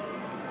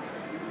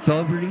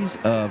 Celebrities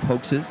of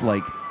hoaxes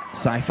like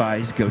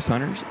Sci-Fi's Ghost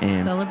Hunters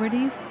and...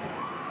 Celebrities?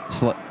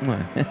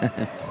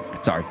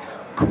 Sorry.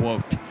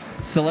 Quote.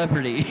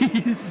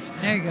 Celebrities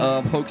There you go.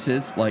 of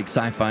hoaxes like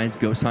Sci-Fi's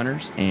Ghost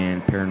Hunters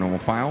and Paranormal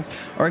Files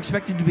are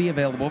expected to be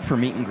available for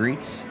meet and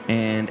greets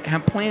and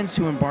have plans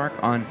to embark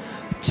on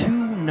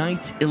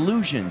 2-night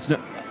illusions.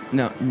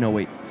 No,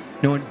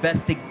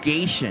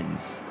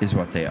 investigations is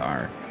what they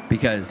are,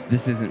 because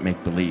this isn't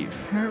make-believe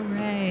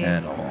Hooray.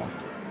 at all.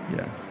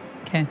 Yeah.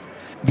 Okay.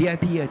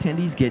 VIP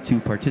attendees get to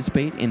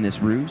participate in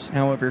this ruse.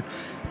 However,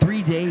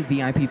 3-day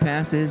VIP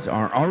passes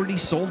are already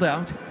sold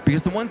out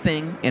because the one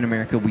thing in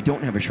America we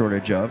don't have a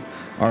shortage of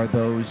are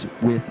those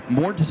with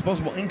more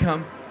disposable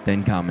income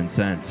than common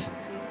sense.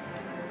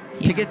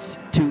 Yeah. Tickets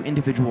to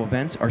individual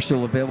events are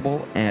still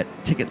available at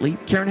Ticket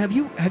Leap. Karen, have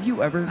you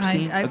ever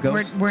seen a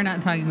ghost? We're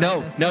not talking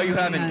about this. No, We're you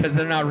moving haven't, on. because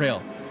they're not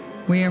real.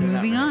 We are they're not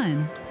moving real.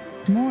 on.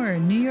 More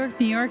New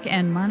York,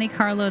 and Monte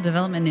Carlo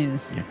development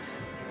news. Yeah.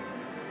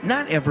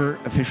 Not ever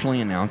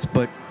officially announced,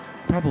 but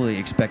probably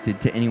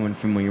expected to anyone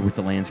familiar with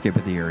the landscape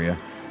of the area.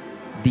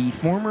 The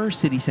former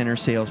City Center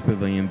Sales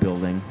Pavilion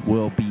building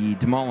will be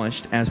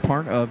demolished as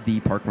part of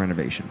the park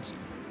renovations.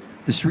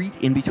 The street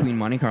in between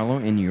Monte Carlo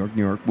and New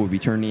York will be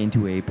turned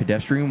into a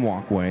pedestrian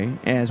walkway,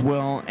 as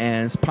well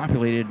as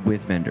populated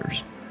with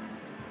vendors.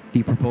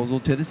 The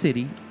proposal to the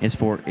city is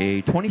for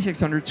a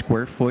 2,600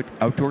 square foot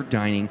outdoor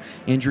dining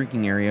and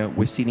drinking area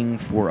with seating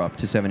for up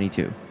to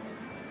 72.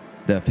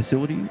 The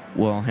facility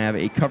will have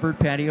a covered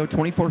patio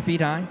 24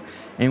 feet high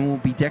and will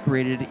be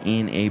decorated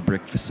in a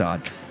brick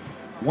facade.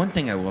 One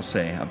thing I will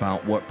say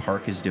about what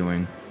Park is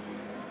doing,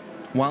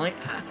 while I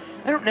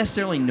don't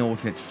necessarily know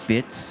if it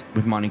fits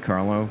with Monte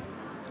Carlo,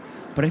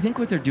 but I think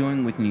what they're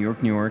doing with New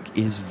York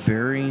is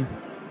very...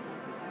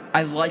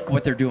 I like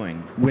what they're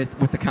doing with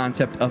the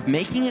concept of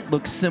making it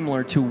look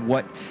similar to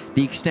what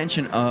the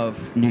extension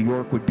of New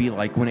York would be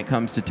like when it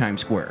comes to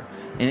Times Square.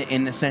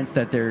 In the sense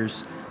that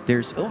there's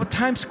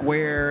Times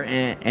Square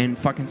and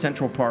fucking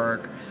Central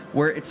Park,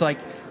 where it's like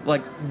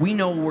we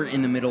know we're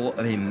in the middle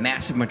of a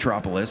massive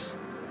metropolis,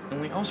 and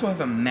we also have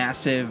a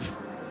massive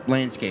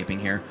landscaping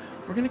here.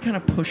 We're going to kind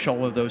of push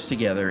all of those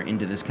together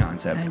into this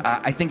concept.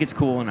 I think it's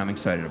cool, and I'm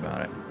excited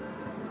about it.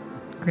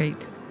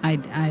 Great. I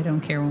don't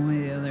care one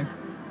way or the other.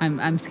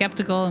 I'm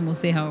skeptical, and we'll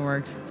see how it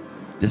works.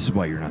 This is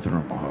why you're not the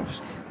normal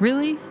host.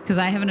 Really? Because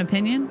I have an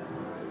opinion?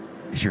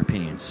 Because your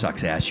opinion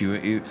sucks ass.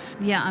 You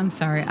Yeah, I'm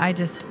sorry. I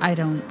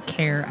don't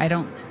care.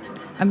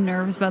 I'm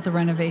nervous about the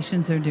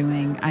renovations they're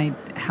doing.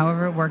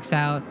 However it works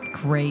out,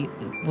 great.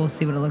 We'll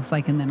see what it looks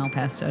like, and then I'll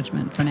pass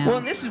judgment for now. Well,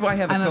 and this is why I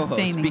have a I'm co-host,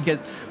 abstaining.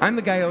 because I'm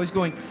the guy always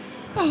going,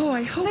 oh,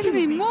 I hope There it'll could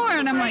be be more,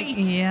 and I'm like, great.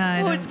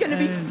 yeah, it's going to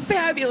be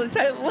fabulous.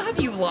 I love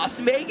you, Las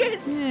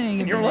Vegas. Yeah,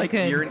 and you're it like,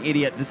 could. you're an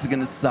idiot. This is going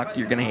to suck.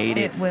 You're going to hate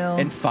it. It will.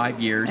 In 5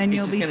 years. And it's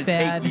you'll just be going to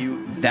sad. take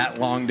you that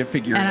long to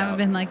figure and it I've out.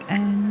 been like, I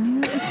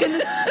knew it was going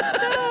to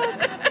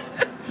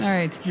suck. All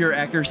right. Your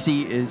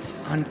accuracy is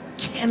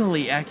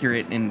uncannily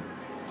accurate. And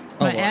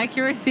My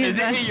accuracy is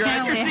Your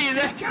uncannily accuracy is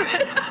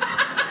accurate.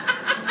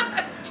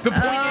 The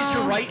point is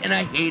you're right, and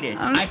I hate it.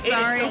 I'm I hate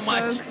sorry, it so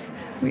much. folks.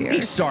 We are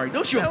He's sorry.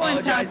 Don't you so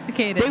apologize?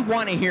 intoxicated. They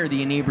want to hear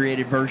the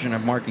inebriated version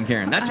of Mark and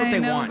Karen. That's what I they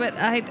know, want. but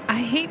I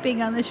hate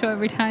being on the show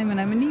every time when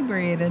I'm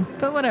inebriated.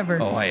 But whatever.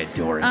 Oh, I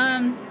adore it.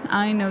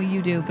 I know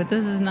you do, but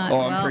this is not.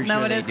 Oh, I'm well, pretty no,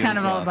 sure it they is do kind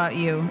as of all well. about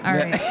you. All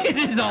right. It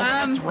is all.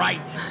 That's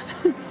right.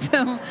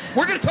 So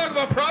We're going to talk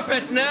about prop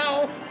bets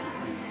now.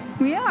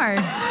 we are.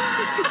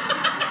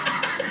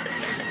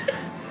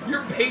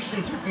 Your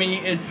patience with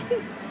me is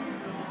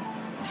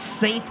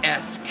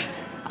saint-esque.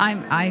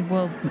 I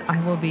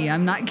will be.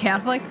 I'm not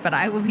Catholic, but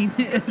I will be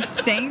a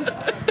saint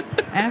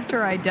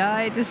after I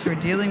die, just for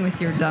dealing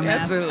with your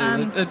dumbass.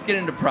 Absolutely. Let's get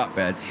into prop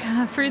bets.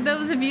 For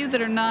those of you that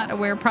are not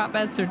aware, prop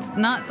bets are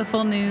not the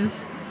full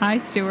news. Hi,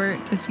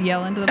 Stuart. Just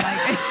yell into the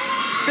mic.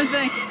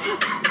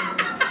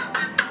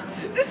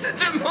 This is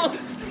the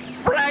most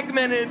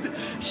fragmented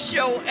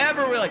show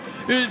ever. We're like,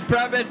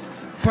 prop bets,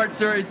 part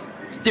stories.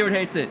 Stuart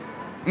hates it.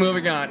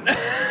 Moving on.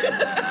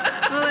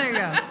 Well, there you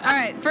go. All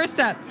right, first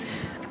up.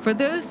 For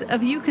those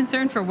of you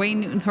concerned for Wayne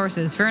Newton's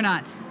horses, fear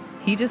not.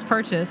 He just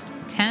purchased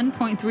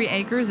 10.3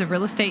 acres of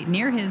real estate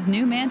near his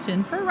new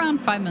mansion for around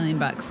 $5 million.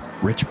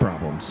 Rich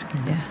problems.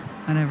 Yeah,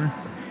 whatever.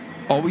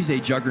 Always a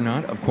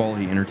juggernaut of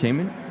quality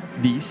entertainment,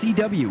 the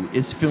CW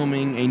is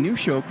filming a new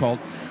show called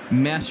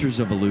Masters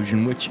of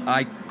Illusion, which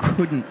I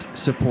couldn't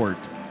support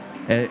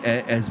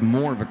as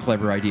more of a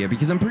clever idea,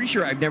 because I'm pretty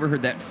sure I've never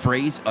heard that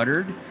phrase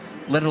uttered,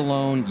 let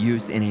alone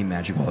used in a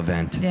magical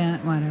event. Yeah,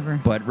 whatever.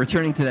 But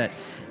returning to that,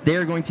 they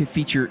are going to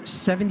feature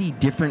 70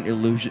 different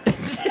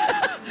illusions.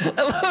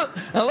 I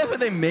love how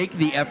they make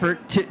the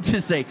effort to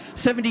say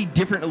 70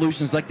 different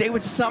illusions. Like they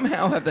would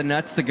somehow have the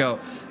nuts to go,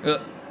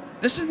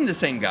 this isn't the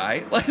same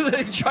guy. Like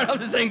they tried out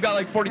the same guy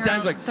like 40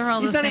 times. Like they're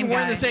all he's the not same even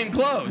wearing guy. the same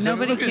clothes.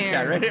 Nobody I mean, look at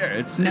cares. this guy right here.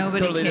 It's Nobody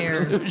totally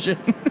different cares. illusion.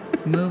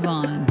 Move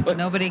on.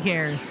 Nobody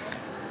cares.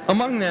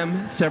 Among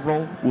them,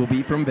 several will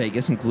be from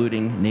Vegas,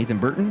 including Nathan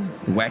Burton,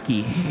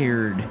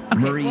 wacky-haired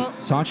Murray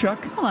Sawchuk,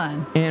 Hold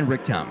on. and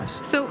Rick Thomas.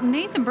 So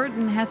Nathan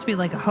Burton has to be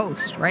like a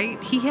host,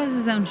 right? He has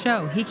his own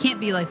show. He can't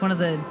be like one of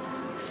the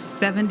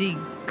 70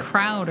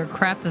 crowd or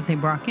crap that they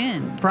brought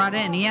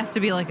in. He has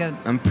to be like a...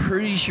 I'm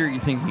pretty sure you're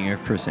thinking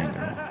of Chris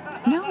Angel.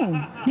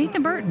 No,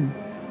 Nathan Burton.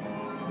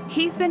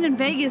 He's been in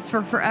Vegas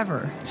for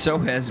forever. So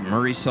has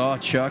Murray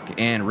Sawchuk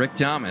and Rick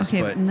Thomas.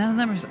 Okay, but none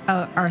of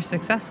them are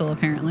successful,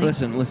 apparently.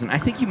 Listen. I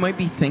think you might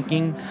be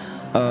thinking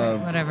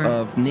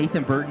of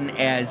Nathan Burton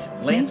as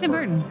Lance Nathan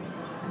Burton.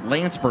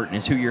 Lance Burton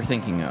is who you're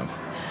thinking of.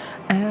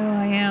 Oh,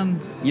 I am.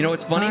 You know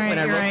what's funny? All right, when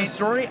I you're wrote right. the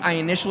story, I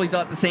initially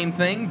thought the same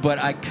thing, but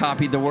I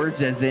copied the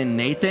words as in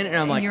Nathan, and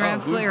I'm like, You're oh,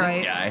 absolutely who's right.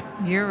 this guy?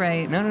 You're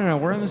right. No,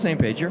 we're on the same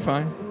page. You're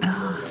fine.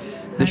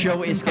 The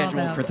show is been called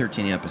scheduled out. for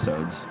 13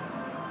 episodes.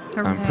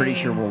 I'm Hooray. pretty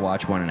sure we'll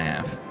watch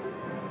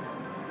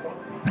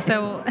 1.5.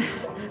 So,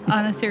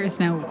 on a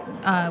serious note,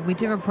 we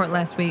did report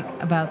last week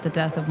about the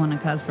death of one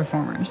of Cuz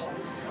performers.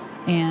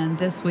 And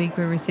this week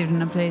we received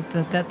an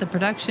update that the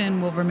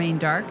production will remain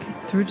dark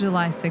through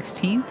July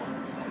 16th.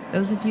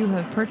 Those of you who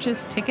have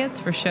purchased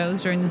tickets for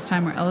shows during this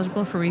time are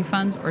eligible for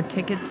refunds or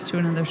tickets to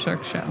another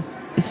Cirque show.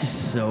 This is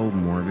so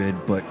morbid,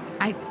 but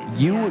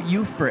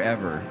you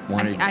forever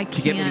wanted I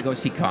to get me to can't. go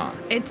see Kong.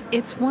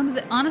 It's one of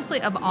the, honestly,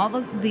 of all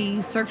of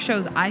the Cirque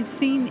shows I've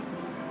seen,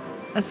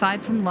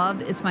 aside from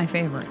Love, it's my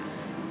favorite.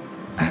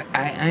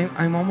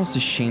 I'm almost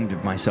ashamed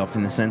of myself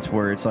in the sense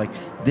where it's like,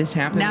 this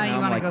happened, Now and you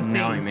I'm wanna like, go see.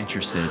 now I'm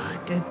interested.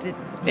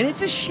 And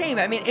it's a shame.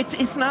 I mean,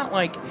 it's not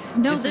like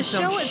No, this the is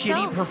some show shitty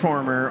itself.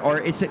 performer, or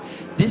this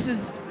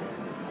is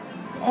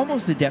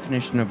almost the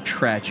definition of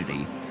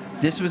tragedy.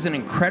 This was an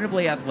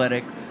incredibly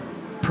athletic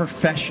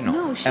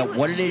professional at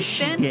what it is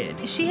she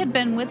did. She had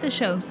been with the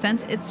show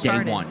since it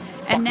started. one.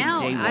 And Fucking now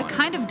day I one.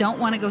 kind of don't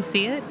want to go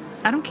see it.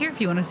 I don't care if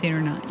you want to see it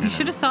or not. You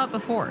should have saw it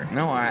before.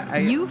 No, I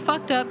You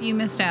fucked up, you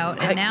missed out,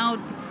 and now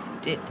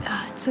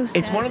it's so sad.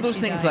 it's one of that those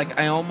she things. died. Like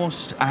I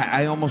almost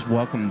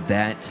welcome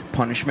that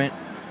punishment.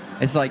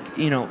 It's like,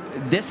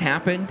 this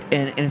happened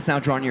and it's now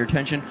drawing your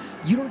attention.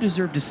 You don't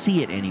deserve to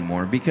see it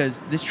anymore because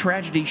this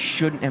tragedy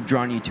shouldn't have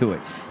drawn you to it.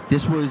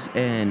 This was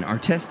an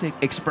artistic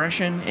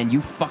expression and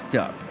you fucked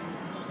up.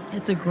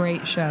 It's a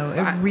great show.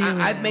 It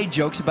really I've is. made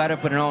jokes about it,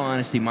 but in all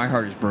honesty, my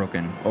heart is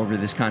broken over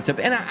this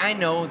concept. And I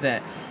know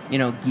that, Guy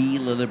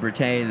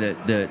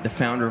Laliberté, the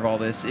founder of all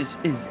this,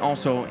 is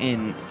also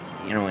in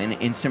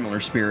similar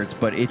spirits,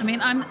 but it's... I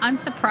mean, I'm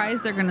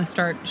surprised they're going to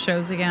start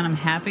shows again. I'm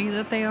happy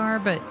that they are,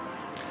 but...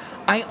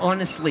 I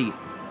honestly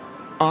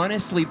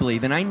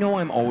believe, and I know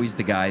I'm always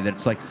the guy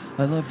that's like,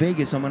 I love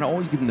Vegas, I'm going to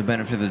always give them the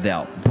benefit of the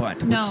doubt,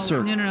 but with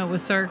Cirque, No,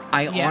 with Cirque,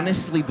 I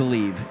honestly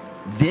believe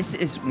this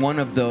is one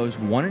of those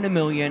 1 in a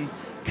million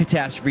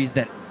catastrophes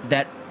that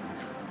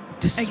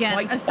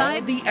despite all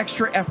of the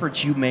extra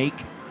efforts you make,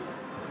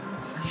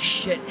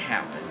 shit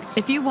happens.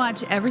 If you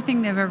watch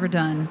everything they've ever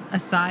done,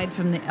 aside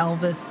from the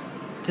Elvis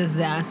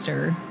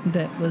disaster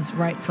that was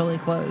rightfully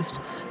closed,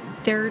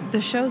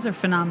 the shows are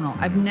phenomenal.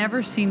 I've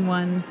never seen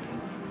one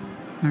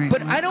All right.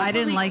 But I don't I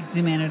didn't believe- like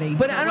Zumanity.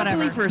 But I don't whatever.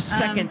 believe for a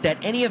second that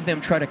any of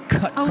them try to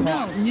cut Oh, no.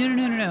 costs.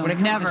 No. When it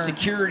comes Never. to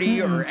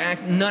security or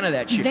none of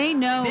that shit. They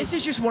know- This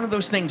is just one of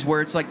those things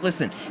where it's like,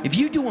 listen, if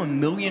you do 1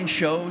 million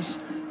shows,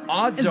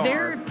 odds are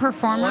Their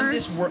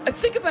performers- on this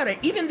think about it.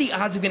 Even the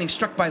odds of getting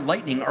struck by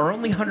lightning are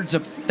only hundreds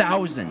of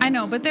thousands. I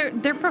know, but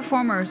their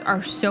performers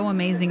are so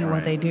amazing at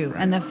what they do.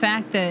 And the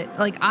fact that,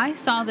 like, I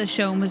saw the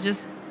show and was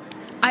just...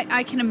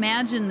 I can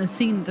imagine the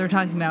scene that they're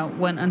talking about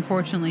when,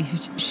 unfortunately,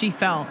 she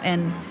fell.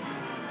 And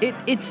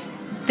it's...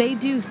 They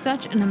do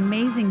such an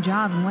amazing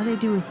job, and what they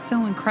do is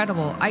so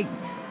incredible.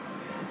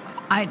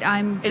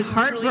 I'm It literally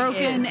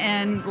heartbroken is.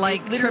 and,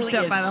 like, It literally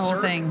tripped up by is the whole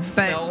Sir thing.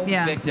 fell But,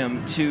 yeah.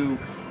 victim to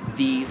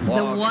the The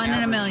law of 1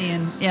 in a million.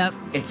 averages. Yep.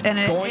 It's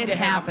And going it to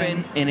happen,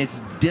 happened. and it's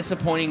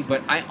disappointing,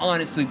 but I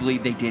honestly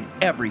believe they did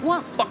every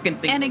fucking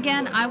thing. And they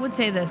again, could. I would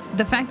say this: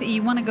 the fact that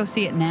you want to go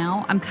see it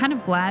now, I'm kind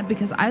of glad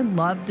because I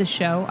loved the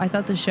show. I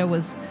thought the show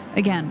was,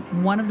 again,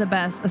 one of the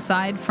best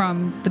aside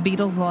from the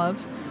Beatles'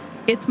 Love.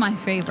 It's my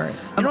favorite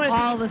of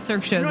all the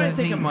Cirque shows You know what I I've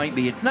think seen. it might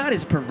be? It's not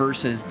as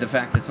perverse as the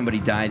fact that somebody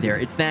died there.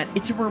 It's that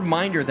it's a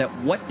reminder that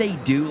what they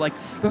do, like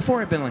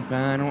before I've been like,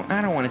 I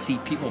don't want to see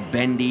people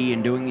bendy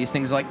and doing these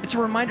things. Like it's a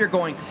reminder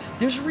going,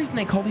 there's a reason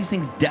they call these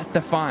things death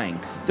defying.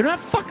 They're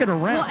not fucking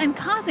around. Well, and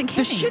Cosmic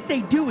the shit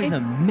they do is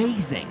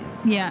amazing.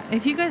 Yeah,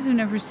 if you guys have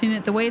never seen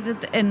it, the way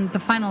that in the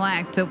final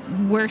act,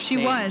 where she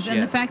Stage, was, and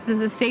the yes. fact that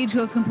the stage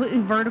goes completely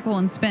vertical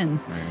and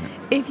spins.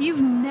 If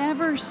you've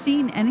never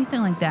seen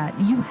anything like that,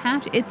 you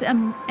have to. It's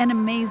an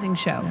amazing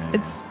show.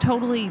 It's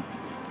totally. You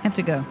have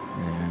to go.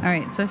 All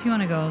right, so if you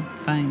want to go,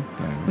 fine.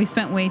 We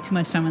spent way too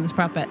much time on this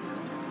prop bet.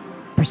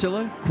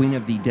 Priscilla, Queen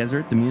of the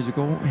Desert, the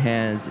musical,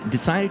 has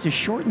decided to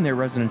shorten their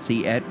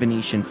residency at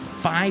Venetian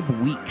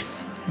 5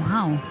 weeks.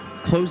 Wow.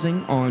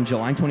 Closing on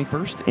July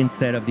 21st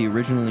instead of the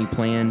originally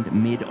planned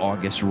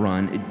mid-August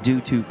run due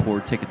to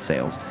poor ticket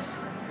sales.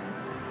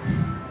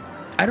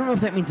 I don't know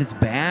if that means it's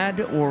bad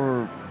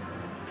or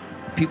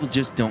people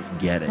just don't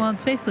get it. Well,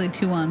 it's basically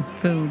Tu Wong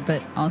Fu,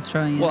 but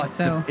Australian. Well, it's,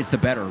 so it's the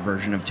better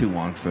version of Tu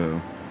Wong Fu.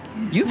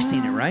 You've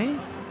seen it, right?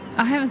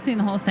 I haven't seen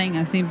the whole thing.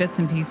 I've seen bits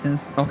and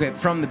pieces. Okay,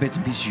 from the bits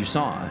and pieces you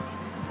saw.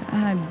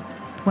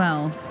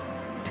 Well,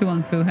 Tu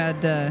Wong Fu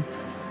had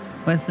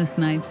Wesley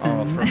Snipes.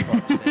 Oh, And for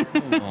fuck's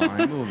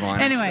sake. Move on.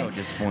 Anyway, I'm so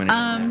disappointed in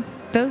that.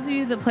 those of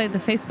you that played the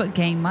Facebook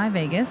game My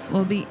Vegas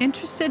will be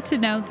interested to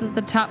note that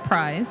the top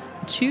prize,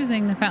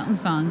 choosing the fountain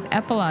songs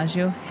at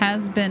Bellagio,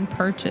 has been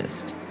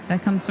purchased.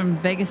 That comes from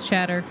Vegas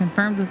Chatter,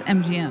 confirmed with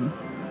MGM.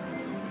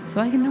 So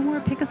I can no more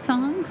pick a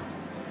song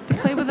to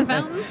play with the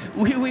fountains?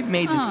 We've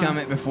made this Oh.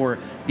 comment before.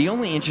 The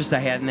only interest I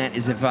had in that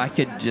is if I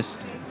could just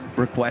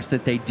request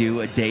that they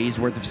do a day's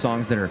worth of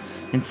songs that are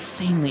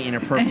insanely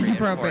inappropriate.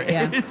 Inappropriate,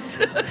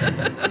 for it.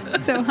 yeah.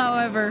 So,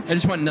 however, I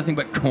just want nothing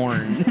but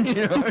corn. You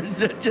know,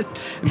 just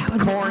that would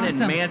be corn and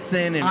awesome.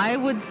 Manson and I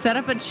would set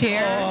up a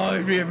chair. oh,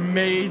 it'd be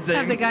amazing.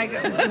 Have the guy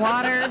go,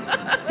 water,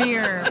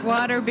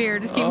 beer.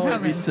 Just keep oh, coming.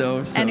 it'd be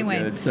so Anyway,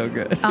 good, so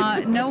good.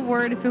 No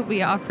word if it will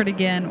be offered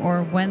again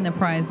or when the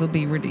prize will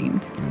be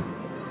redeemed.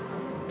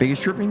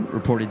 Vegas Tripping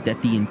reported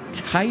that the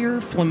entire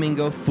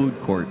Flamingo food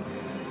court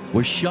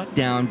was shut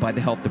down by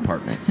the health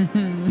department.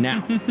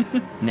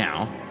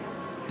 Now,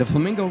 the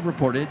Flamingo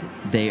reported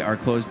they are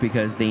closed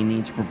because they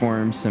need to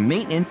perform some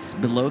maintenance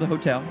below the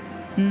hotel.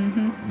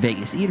 Mm-hmm.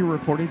 Vegas Eater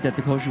reported that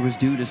the closure was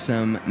due to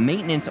some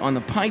maintenance on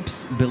the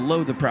pipes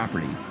below the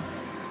property.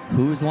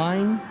 Who is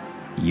lying?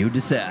 You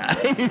decide.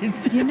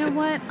 You know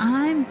what?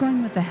 I'm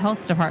going with the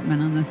health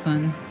department on this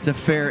one. It's a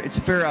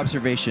fair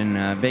observation.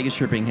 Vegas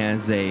Tripping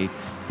has a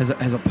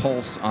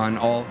pulse on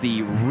all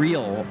the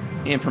real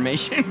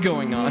information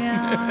going on.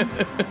 Yeah,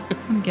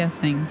 I'm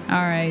guessing.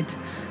 All right.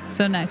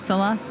 So next, the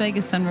Las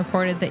Vegas Sun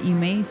reported that you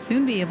may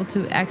soon be able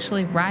to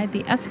actually ride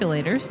the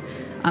escalators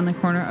on the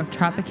corner of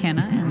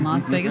Tropicana and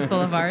Las Vegas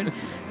Boulevard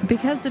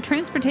because the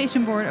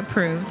Transportation Board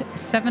approved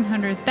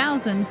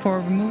 $700,000 for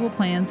removal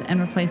plans and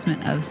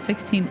replacement of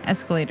 16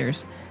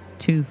 escalators,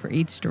 2 for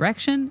each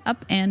direction,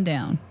 up and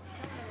down.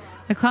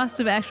 The cost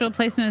of actual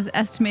placement is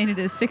estimated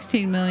as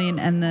 $16 million,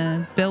 and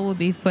the bill will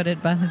be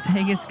footed by the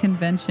Vegas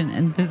Convention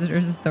and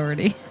Visitors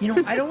Authority. You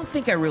know, I don't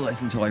think I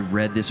realized until I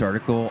read this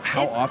article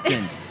how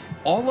often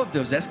all of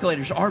those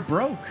escalators are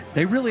broke.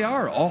 They really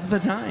are, all the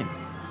time.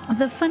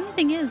 The funny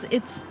thing is,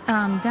 it's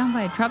down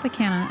by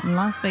Tropicana and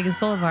Las Vegas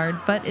Boulevard,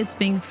 but it's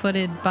being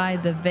footed by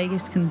the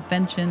Vegas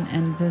Convention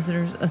and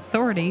Visitors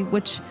Authority,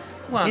 which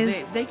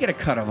is... they get a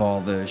cut of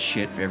all the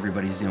shit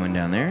everybody's doing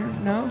down there,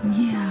 no?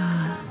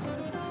 Yeah.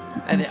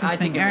 And I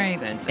think it All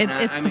makes right. sense. It's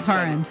I'm the far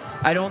excited. end.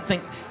 I don't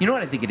think... You know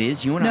what I think it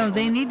is? You and I... No,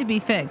 they need to be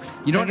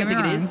fixed. You know Don't what I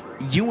get think me it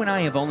wrong. is? You and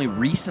I have only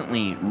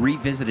recently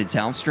revisited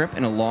South Strip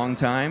in a long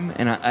time,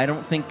 and I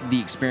don't think the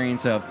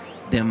experience of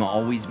them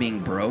always being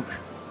broke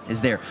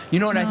is there. You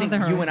know what I No, think they're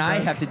you always and I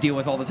broke. have to deal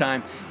with all the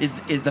time is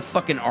the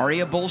fucking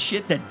Aria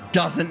bullshit that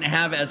doesn't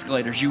have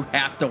escalators. You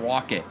have to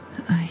walk it.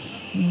 I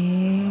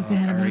hate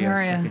that about Aria's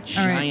Aria. like a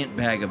All right. giant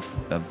bag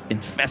of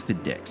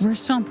infested dicks. We're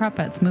still on prop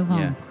bets. Move on.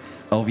 Yeah.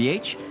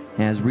 LVH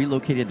has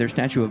relocated their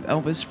statue of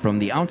Elvis from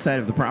the outside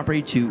of the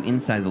property to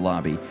inside the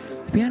lobby.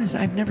 To be honest,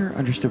 I've never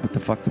understood what the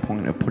fuck the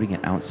point of putting it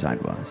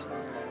outside was.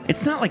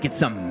 It's not like it's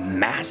some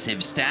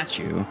massive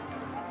statue.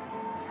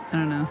 I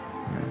don't know.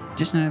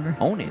 Just Never.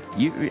 own it.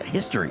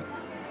 History.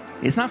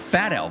 It's not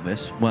Fat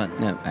Elvis. Well,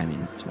 no, I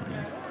mean,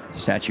 the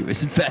statue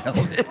isn't Fat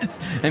Elvis.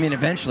 I mean,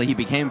 eventually he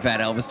became Fat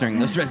Elvis during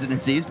those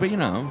residencies, but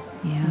Yeah.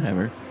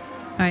 whatever.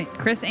 All right,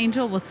 Chris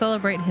Angel will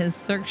celebrate his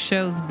Cirque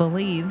Show's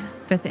Believe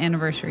 5th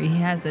anniversary. He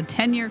has a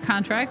 10-year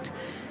contract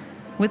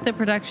with the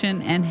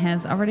production and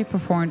has already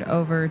performed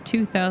over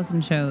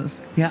 2,000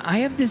 shows. Yeah, I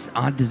have this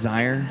odd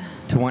desire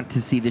to want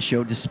to see the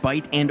show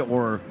despite and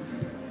or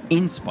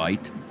in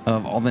spite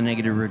of all the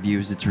negative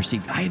reviews it's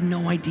received. I have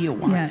no idea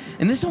why. Yeah.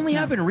 And this only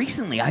happened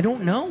recently. I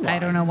don't know why. I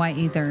don't know why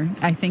either.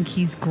 I think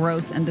he's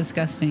gross and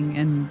disgusting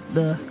and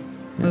ugh.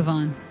 Move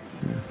on.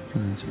 Yeah,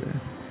 that's fair.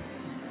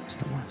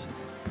 Still was.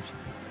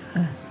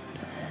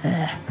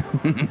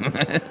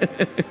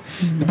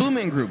 The Blue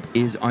Man Group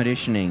is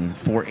auditioning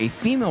for a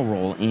female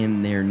role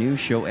in their new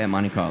show at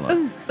Monte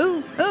Carlo.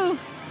 Ooh. I'm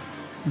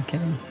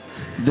kidding.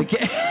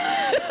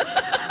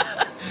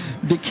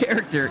 The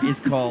character is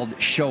called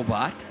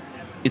Showbot.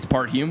 It's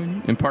part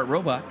human and part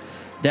robot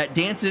that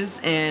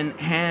dances and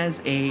has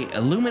a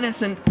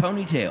luminescent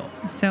ponytail.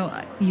 So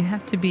you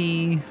have to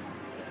be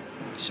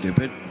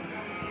Stupid.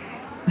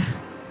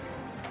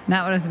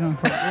 not what I was going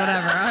for.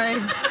 Whatever. All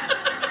right.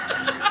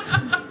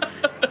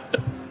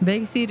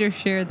 Vegas Theater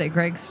shared that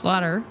Greg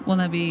Slaughter will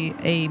now be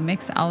a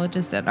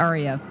mixologist at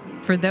Aria.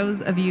 For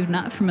those of you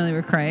not familiar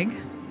with Craig,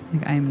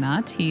 like I am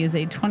not, he is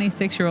a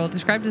 26-year-old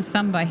described as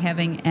some by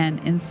having an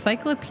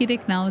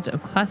encyclopedic knowledge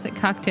of classic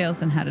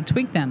cocktails and how to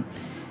tweak them.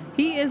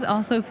 He is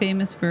also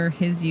famous for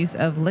his use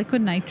of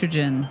liquid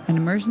nitrogen, an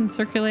immersion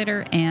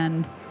circulator,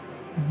 and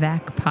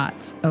vac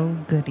pots. Oh,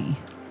 goody.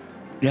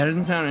 That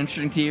doesn't sound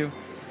interesting to you?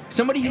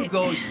 Somebody who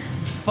goes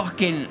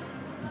fucking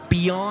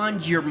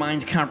beyond your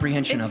mind's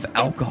comprehension of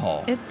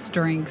alcohol. It's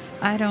drinks.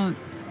 I'd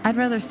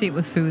rather see it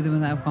with food than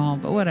with alcohol,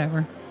 but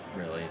whatever.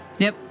 Really?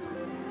 Yep.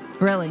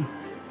 Really,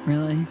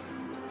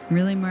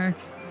 Mark?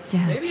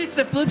 Yes. Maybe it's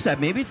the flip side.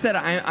 Maybe it's that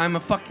I'm a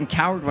fucking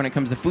coward when it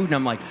comes to food, and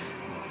I'm like,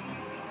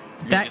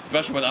 That-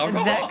 special with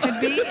alcohol. That could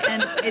be,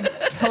 and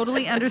it's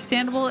totally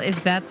understandable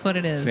if that's what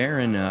it is. Fair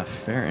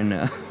enough.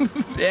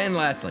 And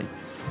lastly,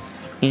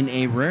 in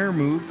a rare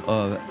move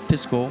of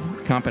fiscal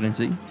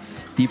competency,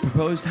 the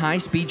proposed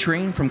high-speed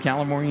train from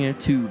California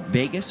to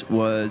Vegas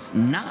was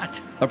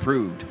not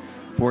approved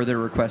for their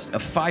request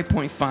of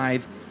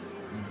 $5.5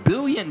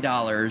 billion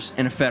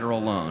in a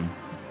federal loan.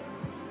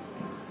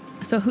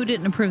 So who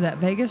didn't approve that,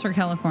 Vegas or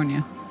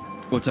California?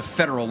 Well, it's a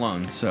federal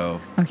loan,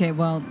 so Okay,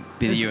 well,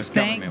 be the U.S.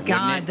 government, thank wouldn't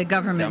God it, the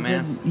government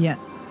dumbass? didn't. Yeah.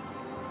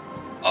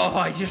 Oh,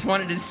 I just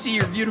wanted to see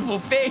your beautiful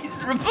face.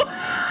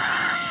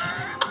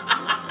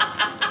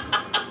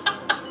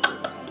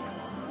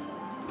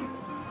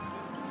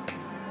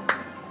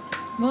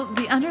 Well,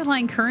 the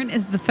underlying current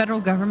is the federal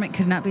government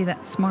could not be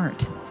that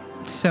smart.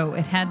 So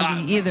it had to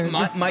be either the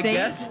my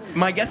state.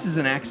 my guess is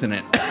an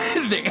accident.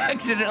 They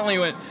accidentally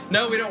went,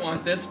 no, we don't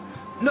want this.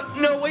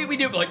 No, wait, we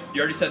do. But like,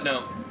 you already said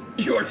no.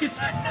 You already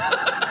said no.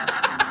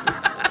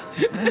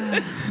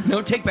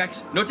 No take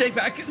backs.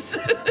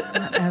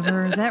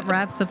 Whatever. That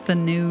wraps up the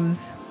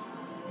news.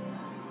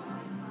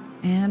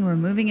 And we're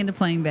moving into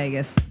playing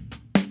Vegas.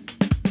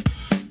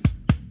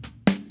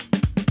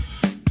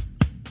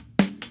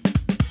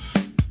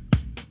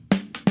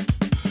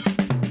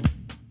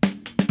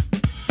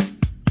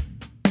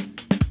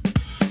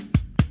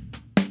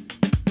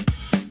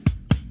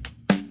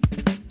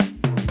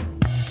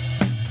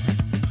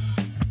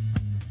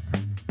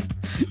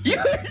 You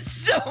are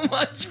so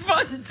much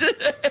fun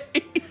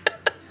today.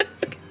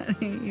 I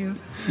hate you.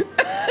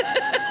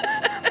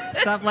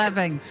 Stop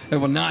laughing. I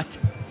will not.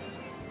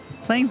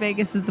 Playing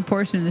Vegas is the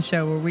portion of the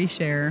show where we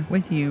share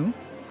with you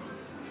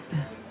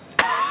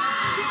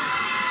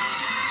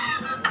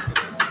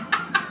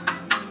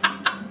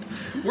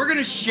We're going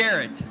to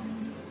share it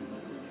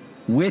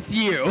with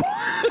you.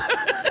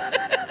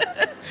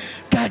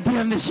 God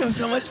damn, this show's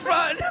so much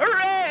fun.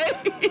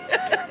 Hooray!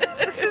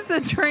 This is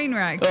a train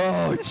wreck.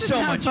 Oh, it's This is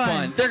so not much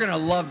fun. They're going to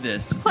love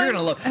this. You're going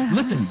to love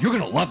Listen, you're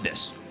going to love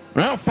this.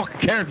 And I don't fucking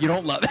care if you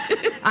don't love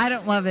it. I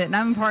don't love it, and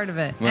I'm a part of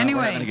it. Well, we're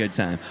anyway, having a good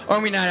time. Or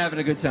are we not having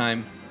a good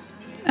time?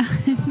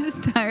 I'm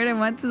just tired. I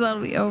want this all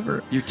to be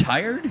over. You're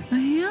tired? I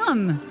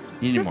am.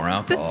 You need more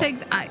alcohol. This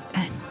takes.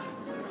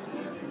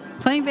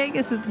 Playing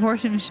Vegas is the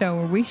portion of the show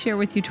where we share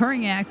with you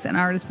touring acts and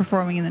artists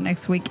performing in the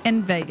next week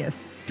in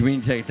Vegas. Do we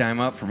need to take time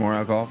up for more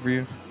alcohol for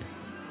you?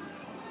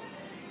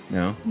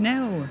 No?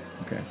 No.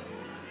 Okay.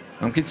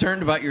 I'm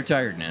concerned about your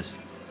tiredness.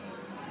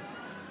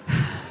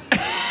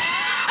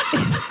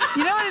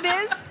 You know what it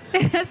is?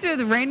 It has to do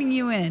with reining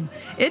you in.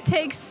 It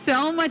takes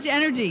so much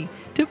energy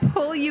to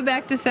pull you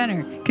back to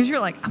center. Because you're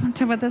like, I want to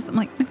talk about this. I'm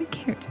like, nobody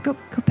cares. Go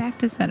back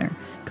to center.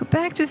 Go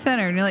back to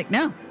center. And you're like,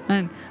 no.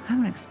 And I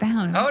want to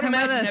expound. I would Talk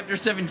about imagine this. after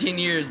 17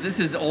 years, this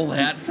is old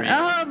hat for you.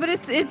 Oh, but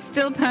it's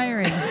still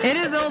tiring. It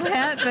is old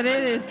hat, but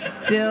it is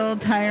still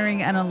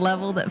tiring on a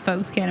level that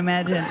folks can't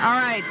imagine. All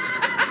right.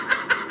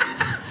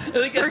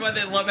 think that's why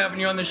they love having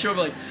you on the show.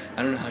 Like,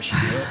 I don't know how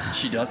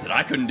she does it.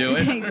 I couldn't do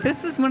it. Okay,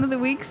 this is one of the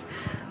weeks.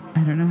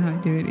 I don't know how to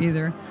do it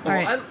either. All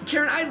right.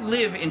 Karen, I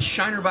live in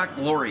Shinerbach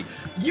glory.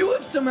 You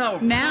have somehow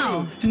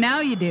approved. Now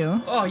you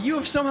do. Oh, you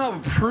have somehow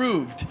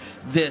approved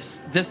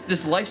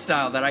this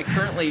lifestyle that I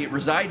currently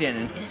reside in,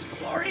 and it's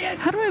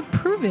glorious. How do I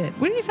prove it?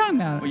 What are you talking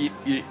about? Well, you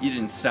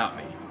didn't stop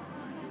me.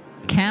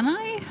 Can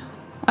I?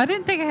 I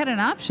didn't think I had an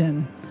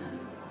option.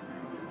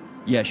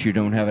 Yes, you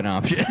don't have an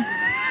option.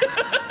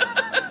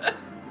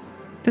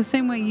 The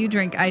same way you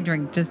drink, I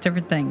drink, just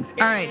different things.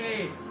 All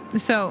right.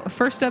 So,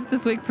 first up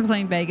this week for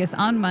Playing Vegas,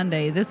 on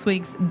Monday, this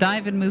week's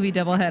Dive-In Movie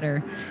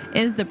doubleheader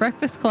is The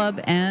Breakfast Club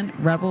and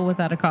Rebel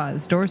Without a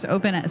Cause. Doors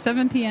open at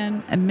 7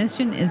 p.m.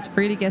 Admission is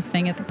free to guests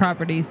staying at the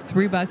properties,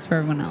 $3 for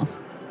everyone else.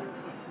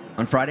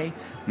 On Friday,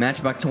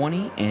 Matchbox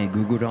 20 and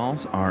Goo Goo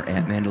Dolls are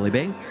at Mandalay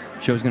Bay.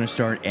 Show's going to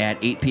start at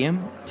 8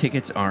 p.m.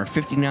 Tickets are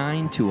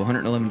 $59 to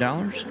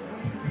 $111.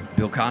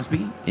 Bill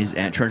Cosby is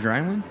at Treasure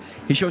Island.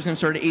 His show's going to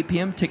start at 8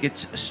 p.m.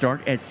 Tickets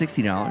start at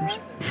 $60.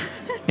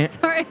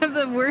 Sorry, I have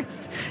the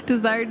worst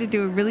desire to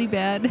do a really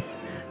bad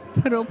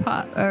pudding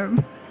pop. Sorry.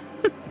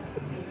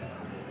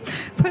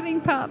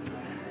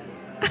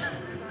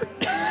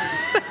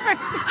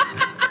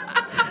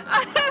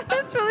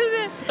 That's really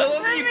bad. I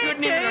love that you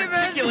couldn't even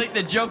articulate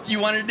the joke you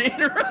wanted to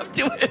interrupt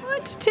it with. I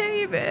want to tell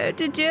you about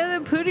the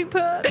jello pudding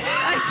pop.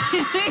 I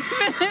can't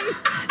even.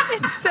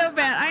 It's so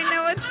bad. I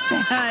know it's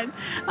bad.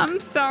 I'm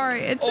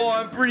sorry. It's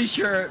I'm pretty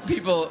sure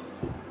people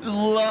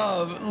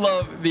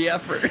love the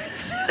effort.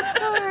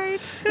 all right.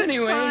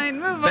 Anyway, fine.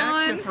 Move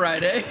back on. to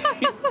Friday.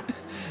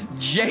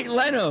 Jay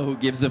Leno, who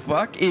gives a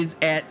fuck, is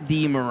at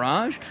the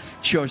Mirage.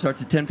 Show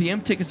starts at 10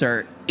 p.m. Tickets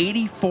are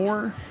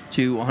 $84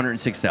 to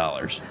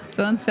 $106.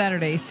 So on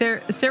Saturday,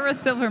 Sarah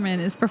Silverman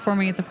is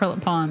performing at the Pearl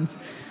at Palms.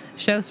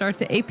 Show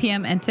starts at 8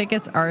 p.m. and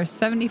tickets are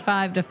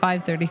 $75 to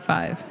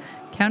 $535.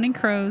 Counting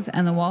Crows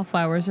and the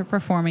Wallflowers are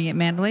performing at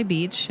Mandalay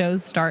Beach.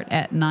 Shows start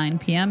at 9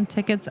 p.m.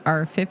 Tickets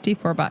are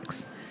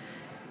 $54.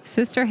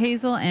 Sister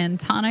Hazel and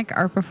Tonic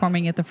are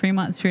performing at the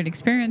Fremont Street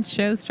Experience.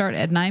 Shows start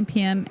at 9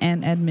 p.m.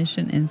 and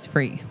admission is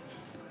free.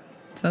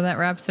 So that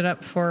wraps it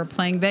up for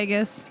Playing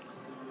Vegas.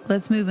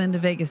 Let's move into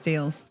Vegas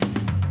deals.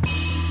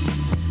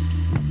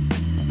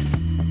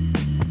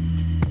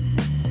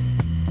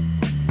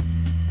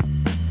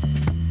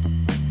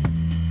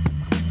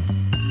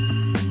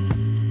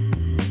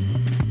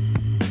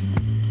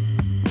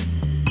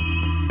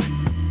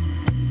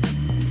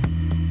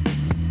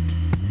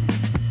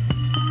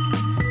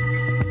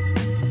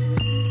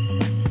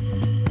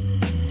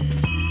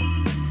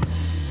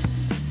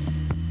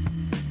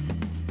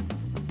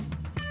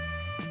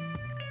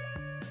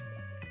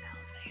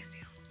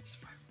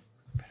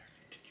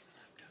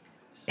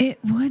 It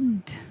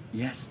wouldn't.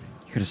 Yes.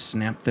 You could have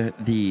snapped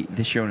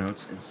the show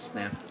notes and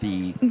snapped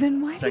the...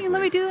 Then why didn't you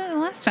let me do that the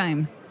last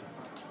time?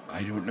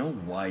 I don't know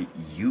why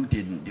you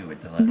didn't do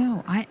it the last time.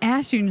 No, I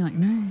asked you and you're like,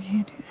 no, you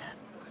can't do that.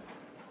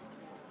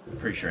 I'm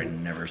pretty sure I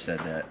never said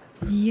that.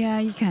 Yeah,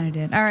 you kind of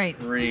did. All right.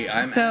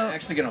 I'm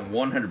actually going to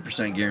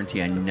 100%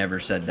 guarantee I never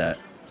said that.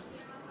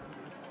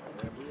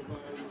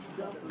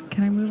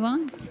 Can I move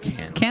on? You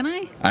can. Can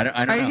I? I don't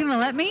Are know. you going to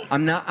let me?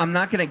 I'm not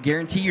going to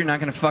guarantee you're not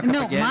going to fuck up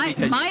again. No,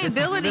 because my this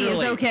ability is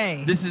literally-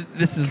 okay.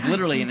 This is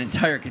literally an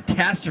entire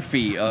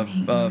catastrophe of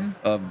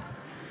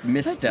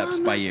missteps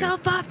by you. a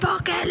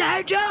fucking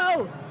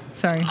angel.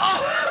 Sorry.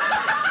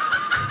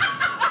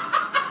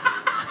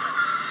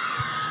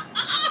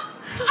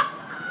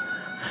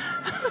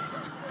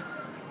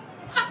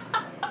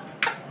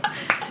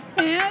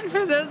 And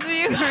for those of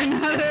you who are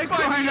not This is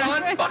why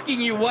beyond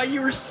fucking you, why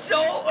you were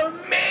so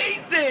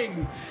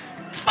amazing.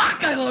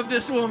 Fuck, I love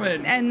this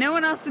woman. and no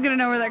one else is going to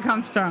know where that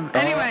comes from.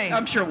 Anyway.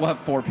 I'm sure we'll have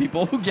 4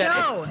 people who get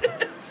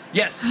it.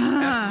 Yes,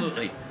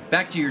 absolutely.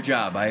 Back to your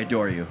job. I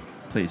adore you.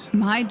 Please.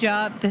 My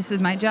job. This is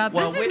my job.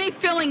 Well, this is me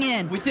filling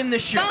in. Within the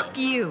show. Fuck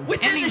you.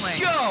 Within the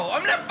show.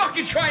 I'm not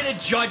fucking trying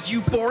to judge you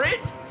for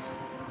it.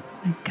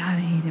 My God, I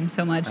hate him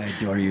so much. I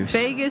adore you.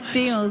 Vegas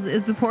Deals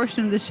is the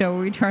portion of the show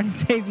where we try to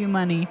save you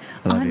money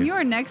on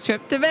your next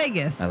trip to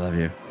Vegas. I love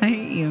you. I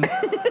hate you.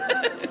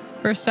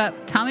 First up,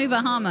 Tommy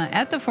Bahama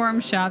at the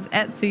Forum Shops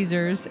at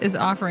Caesars is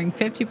offering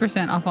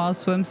 50% off all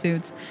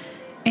swimsuits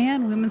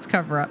and women's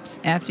cover-ups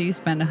after you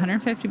spend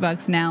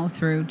 $150 now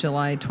through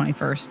July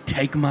 21st.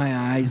 Take my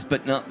eyes,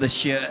 but not the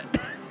shit.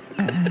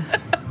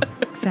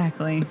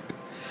 Exactly.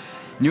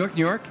 New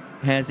York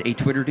has a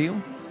Twitter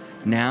deal.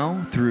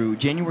 Now, through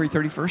January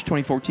 31st,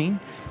 2014,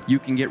 you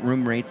can get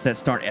room rates that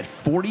start at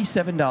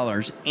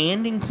 $47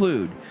 and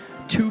include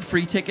 2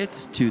 free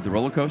tickets to the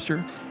roller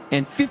coaster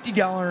and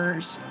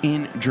 $50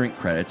 in drink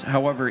credits.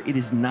 However, it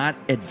is not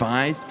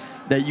advised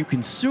that you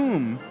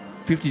consume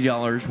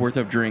 $50 worth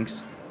of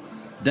drinks,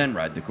 then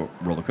ride the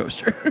roller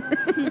coaster.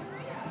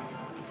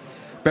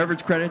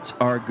 Beverage credits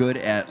are good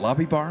at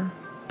Lobby Bar,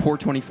 Pour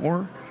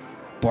 24,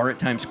 Bar at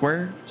Times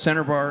Square,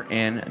 Center Bar,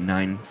 and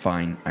 9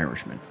 Fine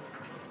Irishmen.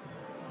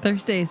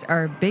 Thursdays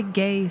are big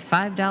gay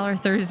 $5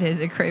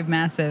 Thursdays at Crave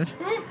Massive.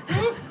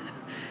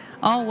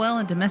 All well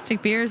and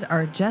domestic beers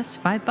are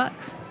just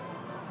 $5.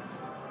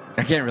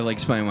 I can't really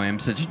explain why I'm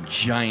such a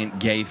giant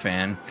gay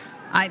fan.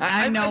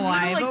 I know I'm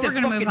why, like but the we're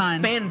going to move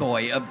on.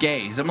 fanboy of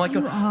gays. I'm like,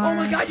 You oh are.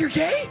 my God, you're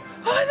gay?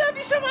 Oh, I love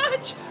you so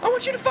much. I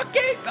want you to fuck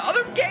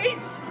other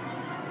gays.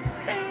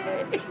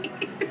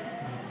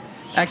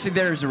 Actually,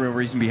 there's a real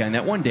reason behind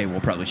that. One day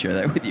we'll probably share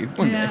that with you.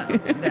 One day.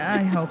 Yeah,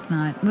 I hope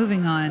not.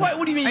 Moving on.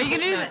 What do you mean? Are you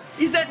going to do that?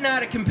 Is that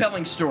not a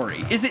compelling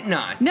story? Is it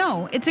not?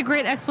 No, it's a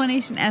great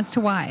explanation as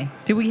to why.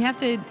 Do we have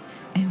to...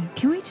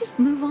 Can we just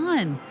move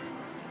on?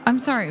 I'm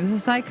sorry, it was a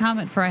side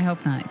comment for I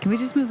hope not. Can we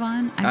just move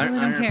on? I really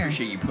don't care.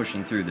 Appreciate you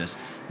pushing through this.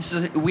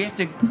 We have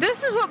to...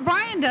 This is what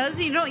Brian does.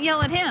 You don't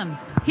yell at him.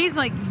 He's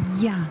like,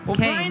 yeah, Well,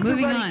 okay, Brian's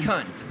moving a on.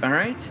 bloody cunt, all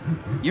right?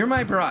 You're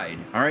my bride,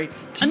 all right?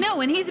 No,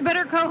 and he's a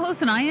better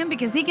co-host than I am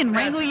because he can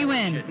wrangle you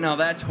in. Horseshit. No,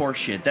 that's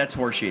horseshit. That's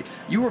horseshit.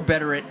 You are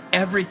better at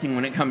everything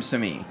when it comes to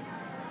me.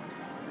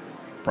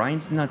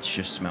 Brian's nuts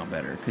just smell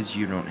better because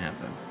you don't have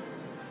them.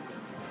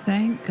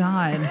 Thank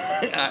God.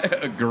 I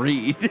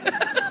agreed.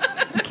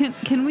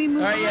 Can we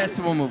move All on? right, yes,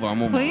 we'll move on.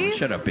 We'll move on. Please?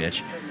 Shut up,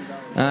 bitch.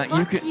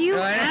 Fuck you,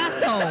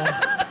 asshole.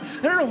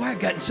 I don't know why I've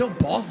gotten so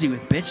ballsy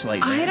with bitch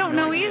lately. I don't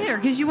know either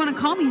because you want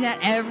to call me that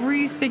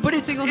every single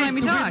time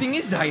we the talk. weird thing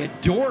is, I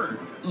adore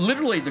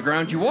literally the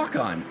ground you walk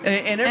on,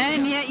 and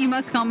yet you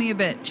must call me a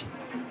bitch.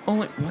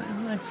 well,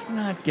 let's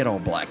not get all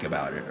black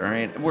about it. All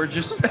right, we're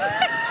just.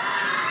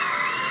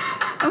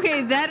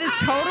 Okay, that is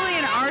totally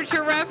an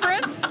Archer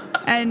reference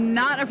and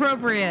not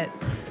appropriate.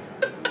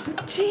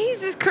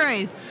 Jesus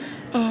Christ.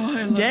 Oh,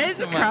 I love Jesus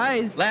it so much.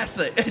 Christ.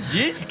 Lastly,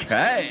 Jesus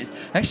Christ.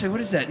 Actually,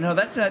 what is that? No,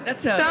 that's a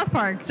South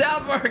Park.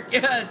 South Park,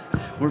 yes.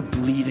 We're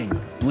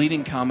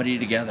bleeding comedy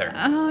together.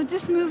 Oh,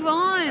 just move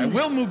on. I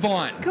will move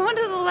on. Go on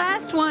to the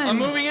last one. I'm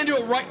moving into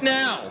it right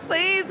now.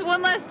 Please,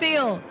 one last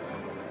deal.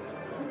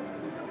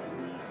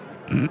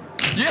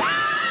 Yeah.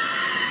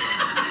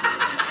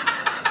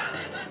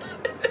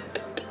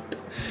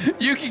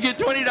 You can get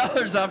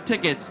 $20 off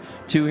tickets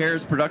to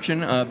Harris'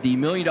 production of the $1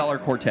 Million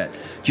Quartet.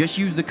 Just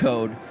use the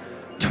code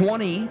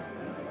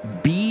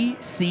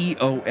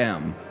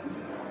 20BCOM.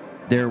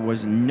 There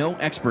was no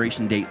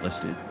expiration date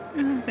listed.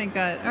 Oh, thank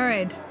God. All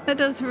right. That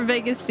does it for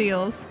Vegas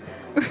deals.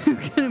 We're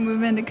going to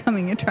move into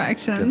coming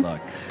attractions. Good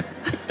luck.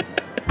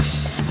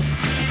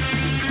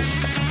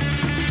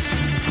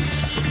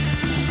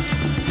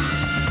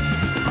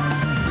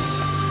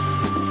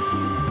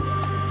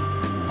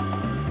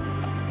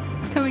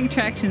 Coming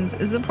Attractions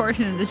is the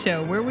portion of the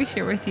show where we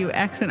share with you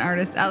acts and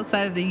artists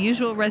outside of the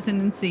usual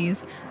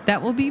residencies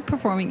that will be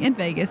performing in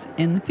Vegas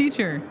in the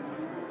future.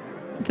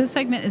 This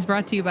segment is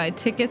brought to you by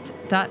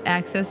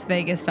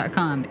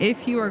tickets.accessvegas.com.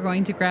 If you are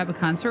going to grab a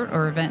concert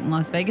or event in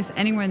Las Vegas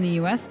anywhere in the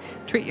U.S.,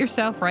 treat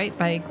yourself right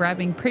by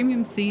grabbing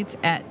premium seats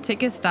at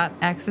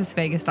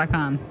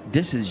tickets.accessvegas.com.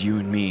 This is you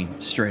and me,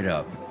 straight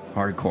up,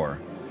 hardcore.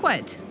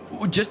 What?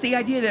 Just the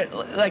idea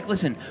that, like,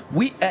 listen,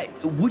 we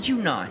would you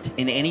not,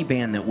 in any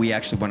band that we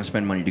actually want to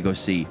spend money to go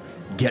see,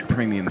 get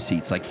premium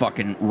seats, like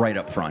fucking right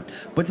up front?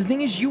 But the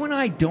thing is, you and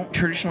I don't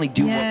traditionally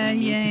do what we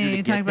need to do to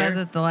you get talked about there.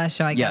 that the last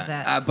show. I got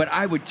that. But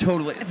I would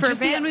totally... For a just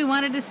band we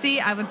wanted to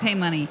see, I would pay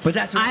money. But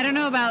that's what- I don't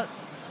know about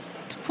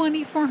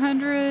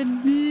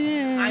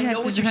 $2,400. I know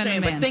what you're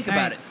saying, but think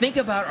about it. Think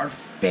about our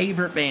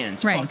favorite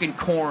bands, Right. fucking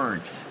Korn,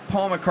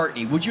 Paul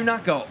McCartney. Would you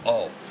not go,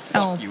 fuck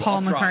you, Paul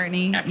I'll drop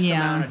McCartney, X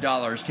amount of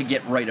dollars to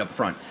get right up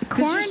front? 'Cause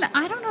Korn,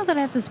 I don't know that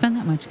I have to spend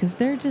that much because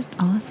they're just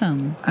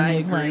awesome. I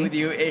agree with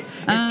you. It's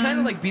kind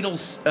of like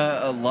Beatles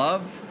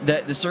Love,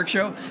 the Cirque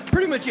show.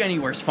 Pretty much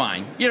anywhere's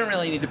fine. You don't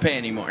really need to pay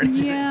anymore.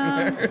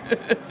 Yeah.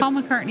 Paul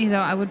McCartney, though,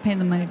 I would pay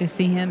the money to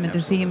see him and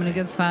to see him in a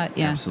good spot.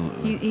 Yeah.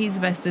 Absolutely. He's the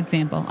best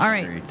example. All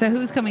right. Agreed. So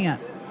who's coming up?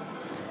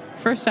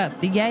 First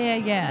up, the Yeah Yeah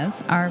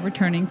Yeahs are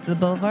returning to the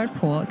Boulevard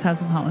Pool at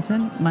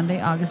Cosmopolitan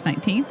Monday, August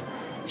 19th.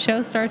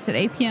 Show starts at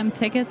 8 p.m.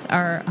 Tickets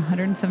are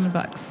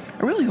 $107.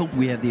 I really hope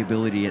we have the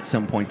ability at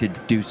some point to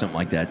do something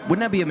like that.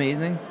 Wouldn't that be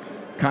amazing?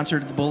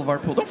 Concert at the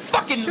Boulevard Pool. Don't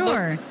fucking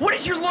Sure. look. What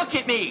is your look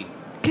at me?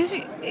 Because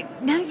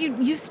now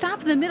you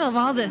stop in the middle of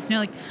all this and you're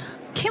like,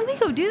 can we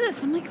go do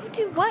this? I'm like, go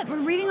do what? We're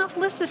reading off a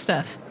list of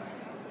stuff.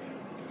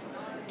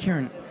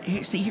 Karen,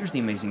 here's the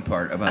amazing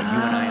part about you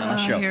and I on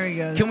the show. Here he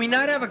goes. Can we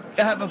not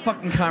have a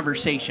fucking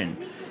conversation?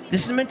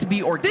 This is meant to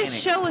be organic.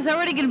 This show is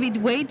already going to be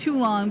way too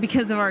long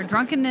because of our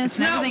drunkenness It's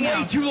and not everything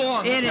way else. too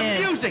long. It It's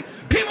is. amusing.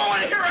 People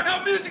want to hear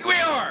how music we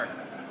are.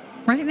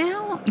 Right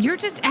now, you're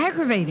just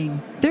aggravating.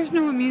 There's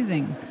no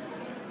amusing.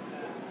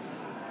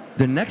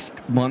 The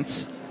next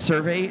month's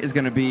survey is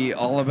going to be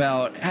all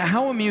about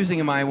how amusing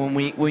am I when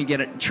we get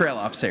a trail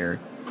off, Sarah?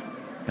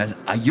 Because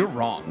you're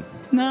wrong.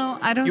 No,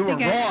 I don't You think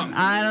were I wrong. am.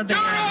 I don't think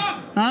You're I am.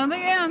 wrong. I don't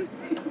think I am.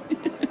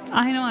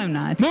 I know I'm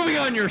not. Moving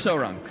on, you're so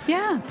wrong.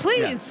 Yeah, Yeah.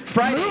 please.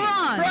 Fridays. Move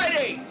on.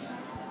 Fridays.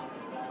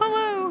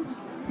 Hello.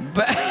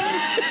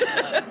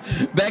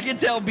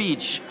 Bagatelle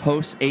Beach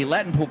hosts a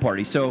Latin pool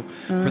party. So,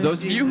 for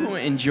those of you who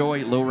Jesus.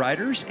 enjoy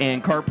lowriders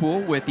and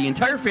carpool with the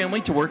entire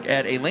family to work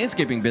at a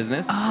landscaping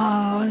business,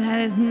 Oh, that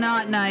is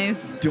not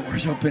nice.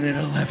 doors open at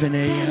 11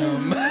 That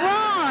is a.m.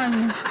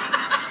 wrong.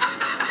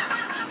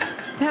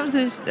 That was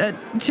a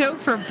joke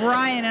for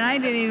Brian, and I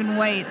didn't even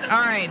wait. All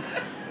right.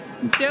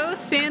 Joe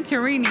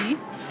Santorini.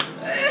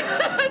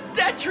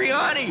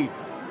 Satriani.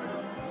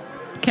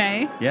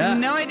 Okay. Yeah.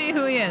 No idea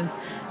who he is.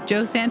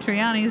 Joe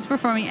Santriani is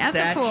performing at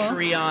the pool.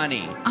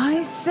 Satriani.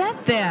 I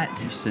said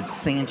that. You said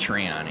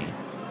Santriani.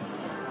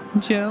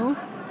 Joe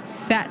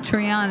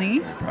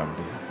Satriani. I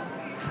probably.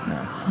 No,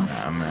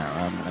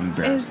 I'm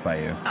embarrassed by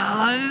you.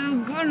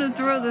 I'm gonna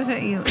throw this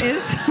at you.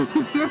 Is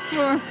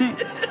performing.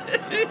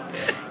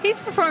 He's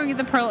performing at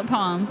the Pearl at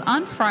Palms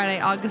on Friday,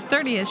 August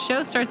 30th.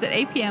 Show starts at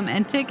 8 p.m.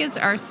 and tickets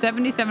are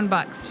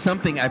 $77.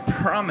 Something I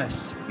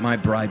promise my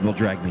bride will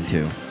drag me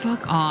to.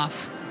 Fuck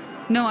off.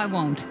 No, I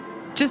won't.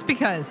 Just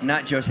because.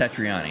 Not Joe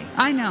Satriani.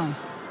 I know.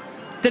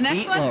 The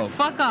next one, Meatloaf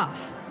fuck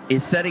off.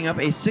 Is setting up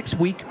a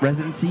 6-week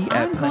residency at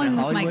I'm Planet going with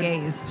Hollywood. my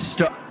gays.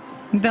 Stop.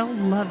 They'll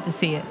love to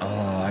see it.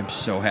 Oh, I'm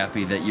so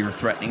happy that you're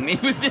threatening me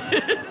with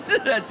this.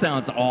 That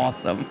sounds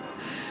awesome.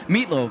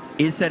 Meatloaf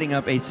is setting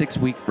up a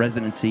 6-week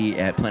residency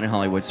at Planet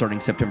Hollywood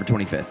starting September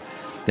 25th.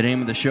 The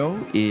name of the show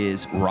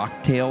is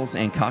Rocktails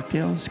and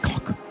Cocktails.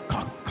 Cock.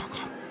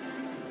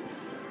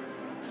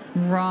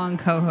 Wrong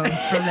co-host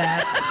for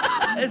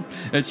that.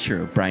 That's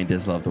true. Brian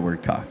does love the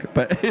word cock.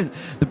 But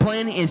the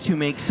plan is to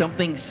make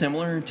something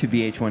similar to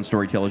VH1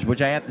 Storytellers,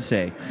 which I have to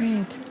say,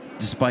 Great.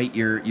 despite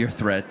your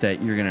threat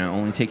that you're going to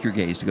only take your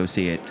gays to go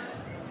see it,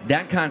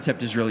 that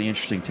concept is really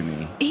interesting to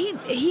me.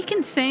 He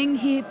can sing.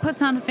 He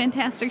puts on a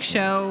fantastic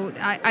show.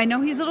 I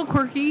know he's a little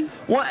quirky.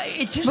 Well,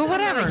 it's just But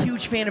that I'm not whatever. a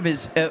huge fan of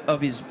his Took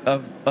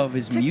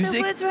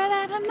music. the words right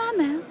out of my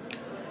mouth.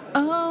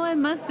 Oh, it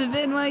must have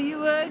been while you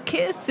were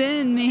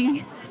kissing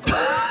me.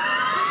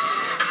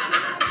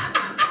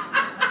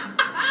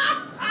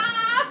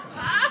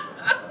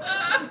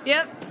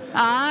 Yep,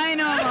 I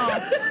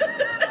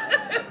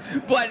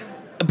know. But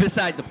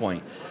beside the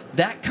point,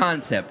 that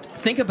concept,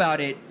 think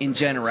about it in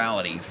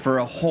generality for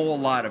a whole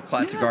lot of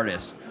classic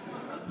artists.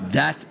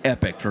 That's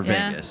epic for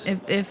Vegas.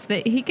 If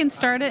he can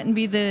start it and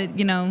be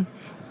the,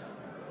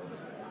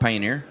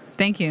 Pioneer?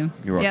 Thank you.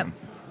 You're welcome.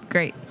 Yep,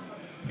 great.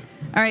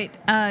 All right,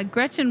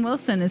 Gretchen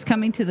Wilson is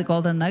coming to the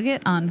Golden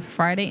Nugget on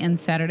Friday and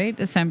Saturday,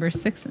 December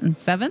 6th and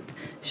 7th.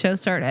 Show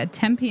start at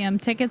 10 p.m.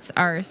 Tickets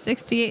are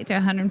 $68 to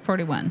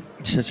 $141.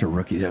 Such a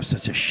rookie. That was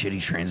such a shitty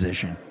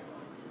transition.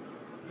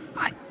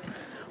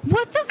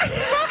 What the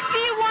fuck do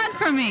you want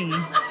from me?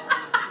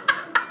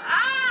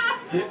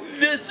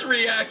 This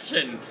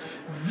reaction.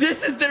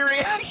 This is the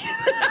reaction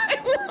that I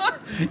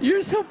want.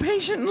 You're so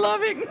patient and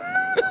loving.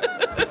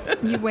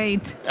 You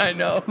wait. I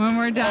know. When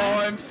we're done.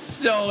 Oh, I'm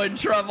so in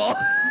trouble.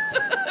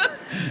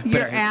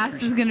 Your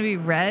ass is going to be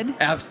red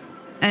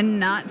and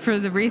not for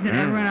the reason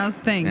everyone else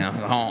thinks.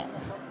 No.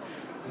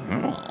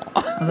 Well,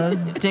 those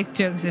dick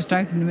jokes are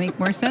starting to make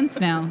more sense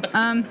now.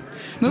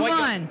 Move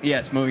on.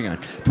 Yes, moving on.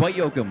 Dwight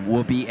Yoakam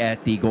will be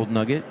at the Golden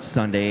Nugget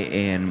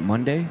Sunday and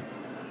Monday,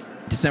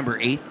 December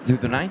 8th through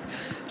the 9th.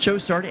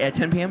 Shows start at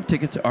 10 p.m.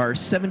 Tickets are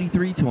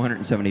 $73 to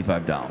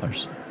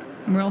 $175.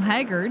 Merle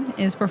Haggard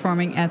is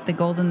performing at the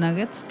Golden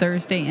Nuggets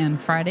Thursday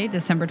and Friday,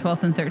 December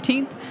 12th and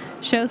 13th.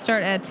 Shows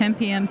start at 10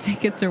 p.m.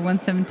 Tickets are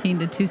 $117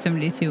 to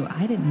 $272.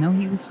 I didn't know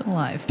he was still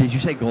alive. Did you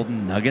say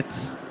Golden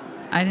Nuggets?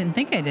 I didn't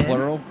think I did.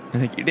 Plural? I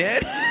think you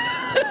did.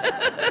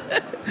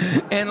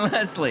 And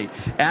lastly,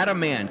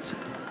 Adam Ant.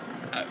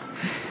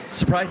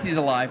 Surprised he's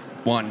alive.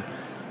 1.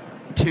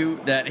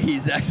 2, that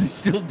he's actually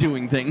still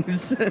doing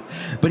things.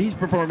 But he's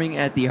performing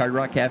at the Hard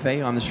Rock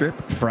Cafe on the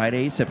Strip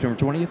Friday, September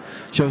 20th.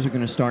 Shows are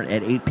going to start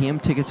at 8 p.m.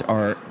 Tickets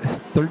are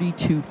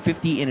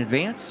 $32.50 in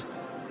advance,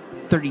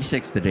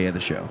 $36 the day of the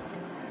show.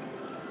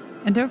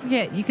 And don't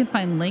forget, you can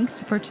find links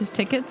to purchase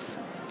tickets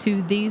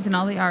to these and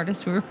all the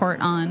artists we report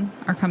on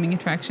our coming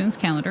attractions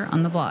calendar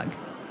on the blog.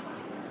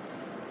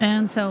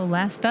 And so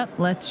last up,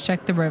 let's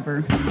check the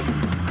river.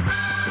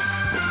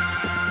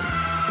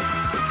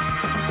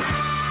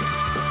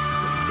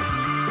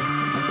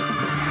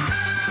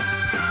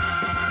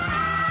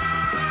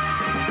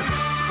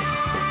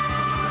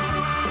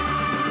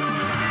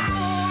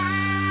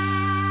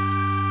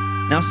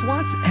 Now,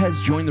 Slots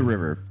has joined the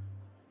river.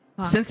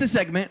 Since the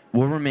segment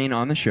will remain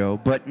on the show,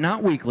 but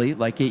not weekly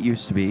like it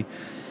used to be,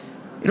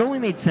 it only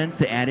made sense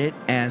to add it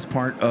as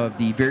part of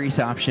the various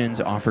options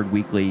offered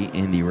weekly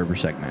in the river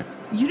segment.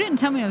 You didn't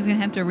tell me I was going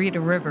to have to read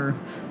a river.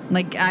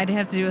 Like, I'd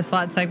have to do a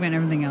slot segment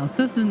and everything else.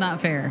 This is not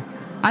fair.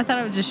 I thought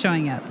I was just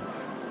showing up.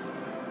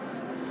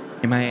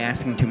 Am I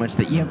asking too much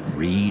that you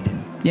read?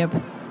 Yep.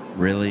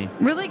 Really?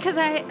 Really? Because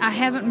I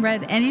haven't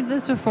read any of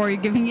this before.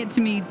 You're giving it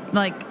to me,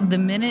 like, the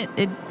minute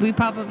we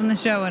pop up in the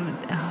show, and,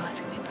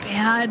 it's going to be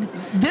bad.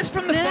 This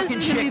from the fucking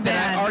is gonna be chick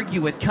that I bad.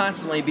 argue with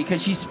constantly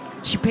because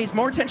she pays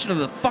more attention to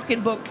the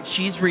fucking book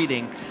she's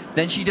reading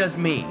than she does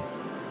me.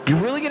 You're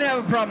really going to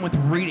have a problem with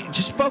reading.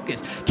 Just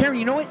focus. Karen,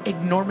 you know what?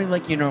 Ignore me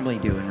like you normally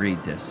do and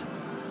read this.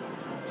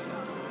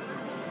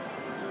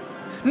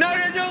 No,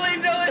 don't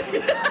leave.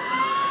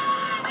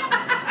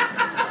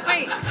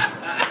 Wait,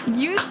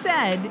 you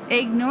said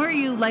ignore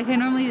you like I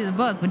normally do the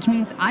book, which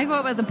means I go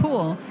up at the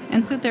pool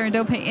and sit there and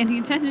don't pay any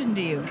attention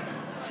to you.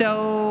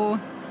 So...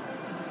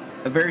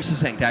 Very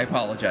succinct. I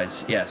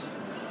apologize. Yes.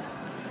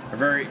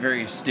 Very,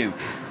 very astute,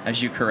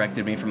 as you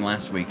corrected me from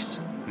last week's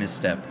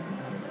misstep.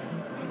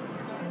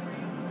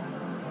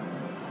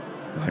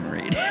 Go ahead and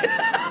read.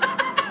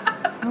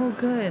 Oh,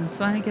 good.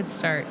 So I get to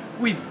start.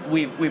 We've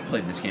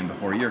played this game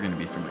before. You're going to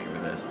be familiar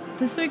with this.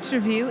 This week's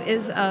review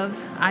is of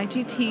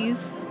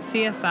IGT's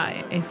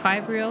CSI, a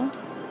 5-reel,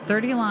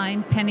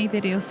 30-line penny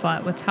video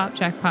slot with top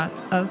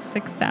jackpots of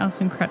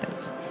 6,000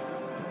 credits.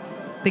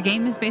 The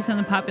game is based on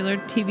the popular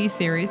TV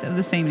series of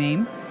the same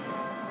name.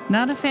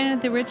 Not a fan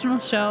of the original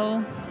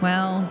show?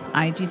 Well,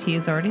 IGT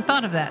has already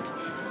thought of that.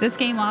 This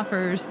game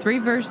offers 3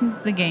 versions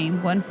of the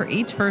game, one for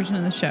each version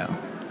of the show.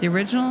 The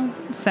original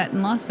set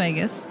in Las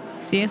Vegas,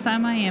 CSI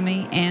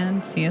Miami,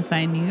 and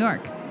CSI New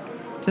York.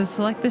 To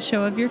select the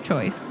show of your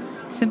choice,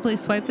 simply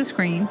swipe the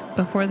screen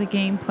before the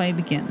gameplay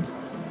begins.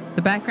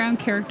 The background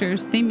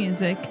characters, theme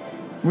music,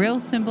 real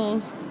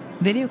symbols,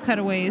 video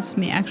cutaways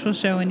from the actual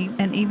show, and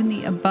even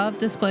the above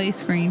display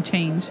screen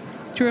change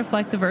to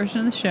reflect the version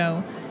of the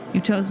show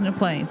you've chosen to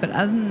play. But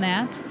other than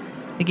that,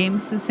 the game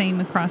is the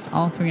same across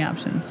all 3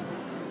 options.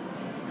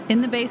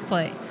 In the base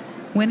play,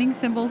 winning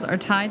symbols are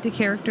tied to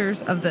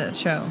characters of the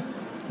show.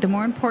 The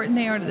more important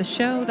they are to the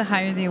show, the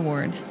higher the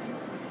award.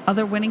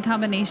 Other winning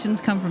combinations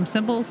come from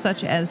symbols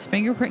such as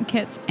fingerprint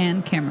kits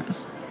and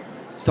cameras.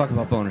 Let's talk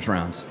about bonus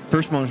rounds.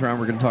 First bonus round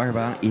we're going to talk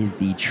about is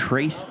the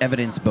trace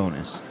evidence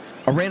bonus.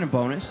 A random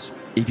bonus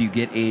if you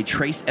get a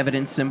trace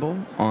evidence symbol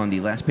on the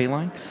last pay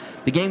line.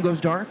 The game goes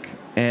dark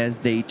as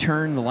they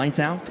turn the lights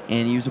out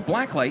and use a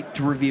black light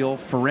to reveal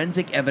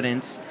forensic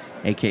evidence,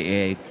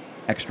 aka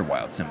extra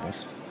wild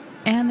symbols.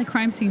 And the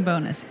crime scene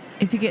bonus.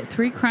 If you get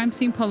 3 crime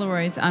scene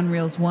Polaroids on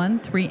reels 1,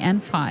 3,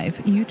 and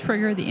 5, you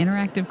trigger the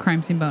interactive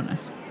crime scene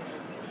bonus.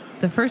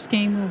 The first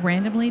game will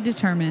randomly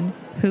determine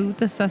who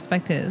the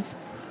suspect is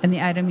and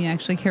the item you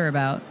actually care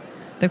about,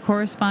 the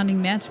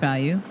corresponding match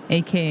value,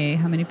 aka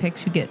how many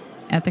picks you get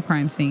at the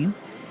crime scene.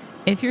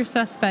 If your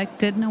suspect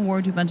didn't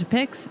award you a bunch of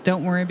picks,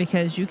 don't worry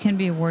because you can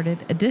be awarded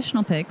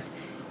additional picks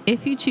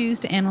if you choose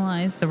to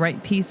analyze the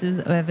right pieces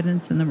of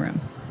evidence in the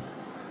room.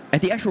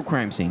 At the actual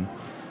crime scene,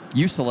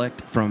 you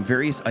select from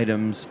various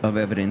items of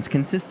evidence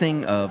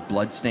consisting of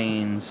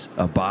bloodstains,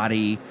 a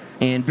body,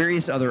 and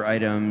various other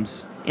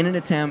items in an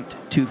attempt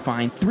to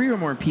find 3 or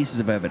more pieces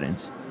of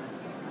evidence.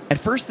 At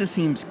first, this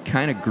seems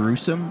kind of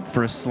gruesome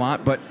for a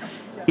slot, but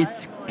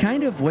it's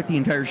kind of what the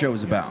entire show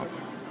is about.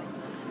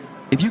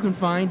 If you can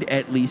find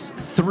at least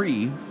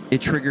 3,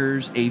 it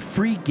triggers a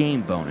free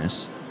game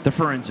bonus, the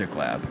Forensic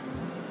Lab.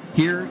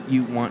 Here,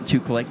 you want to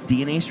collect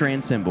DNA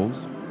strand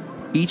symbols.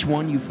 Each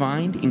one you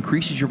find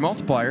increases your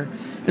multiplier,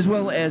 as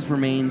well as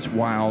remains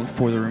wild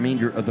for the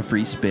remainder of the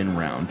free spin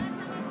round.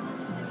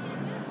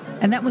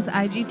 And that was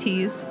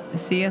IGT's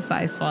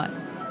CSI slot.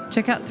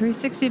 Check out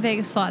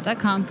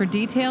 360vegasslot.com for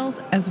details,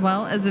 as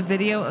well as a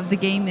video of the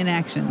game in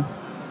action.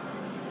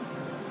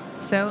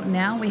 So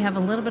now we have a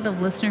little bit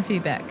of listener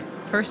feedback.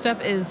 First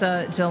up is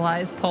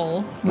July's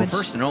poll. Well,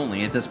 first and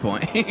only at this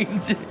point.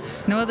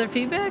 No other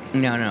feedback?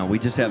 No. We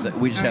just have the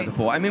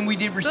poll. I mean, we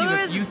did receive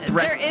a few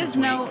threats.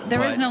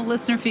 There is no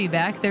listener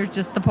feedback. There's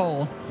just the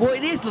poll. Well,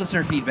 it is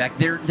listener feedback.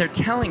 They're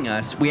telling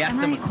us. We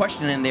asked them a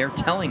question, and they're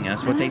telling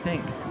us what they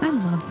think. I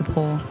love the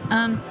poll.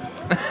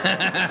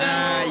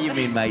 You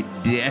mean my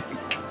dick?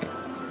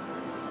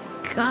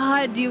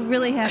 God, do you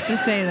really have to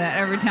say that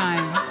every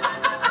time?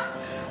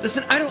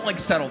 Listen, I don't like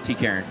subtlety,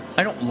 Karen.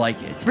 I don't like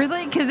it.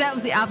 Really? Because that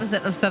was the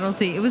opposite of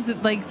subtlety. It was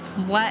like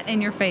flat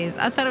in your face.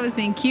 I thought it was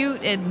being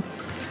cute, and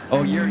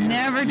you're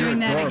never doing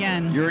that adorable.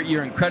 again.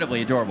 You're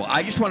incredibly adorable.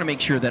 I just want to make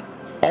sure that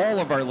all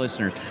of our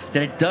listeners,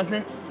 that it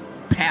doesn't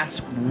pass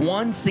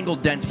one single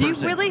dense person.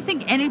 Do you really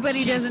think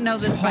anybody doesn't know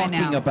this by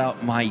now? Talking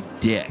about my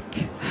dick.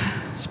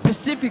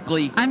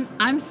 Specifically,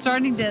 I'm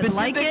starting to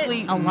like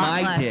it a lot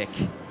my less.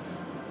 dick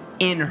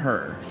in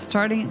her.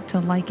 Starting to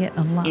like it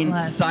a lot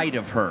less. Inside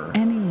of her.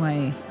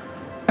 Anyway.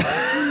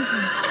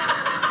 Jesus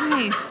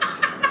Christ.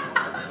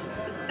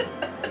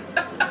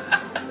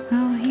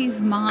 Oh,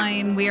 he's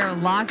mine. We are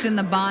locked in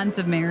the bonds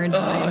of marriage. Oh,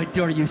 I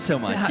adore you so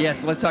much.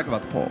 Yes, let's talk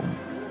about the poll.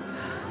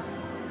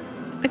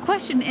 The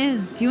question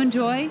is, do you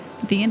enjoy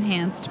the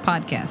Enhanced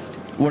podcast?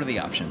 What are the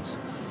options?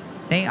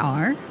 They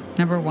are,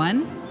 number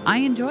 1, I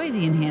enjoy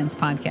the Enhanced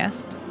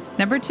podcast.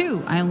 Number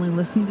 2, I only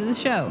listen to the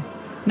show.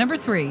 Number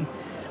 3,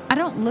 I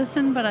don't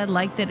listen, but I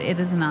like that it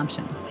is an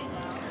option.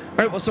 All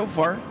right, well, so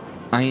far,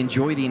 I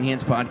enjoy the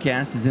Enhanced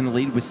podcast is in the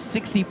lead with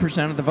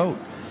 60% of the vote.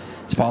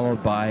 It's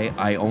followed by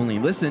I only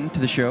listen to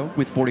the show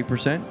with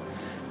 40%.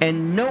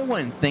 And no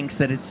one thinks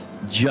that it's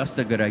just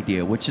a good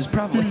idea, which is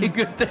probably a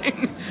good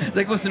thing. It's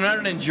like, listen, I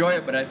don't enjoy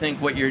it, but I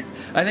think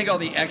all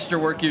the extra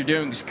work you're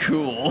doing is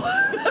cool.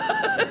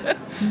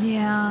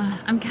 Yeah,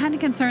 I'm kind of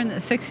concerned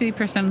that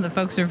 60% of the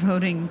folks are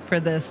voting for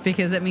this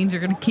because that means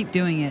you're going to keep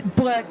doing it.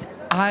 But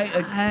I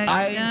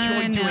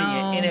enjoy doing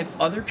it, and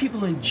if other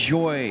people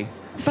enjoy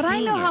But I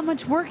know how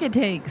much work it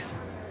takes.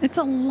 It's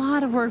a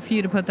lot of work for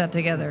you to put that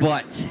together.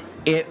 But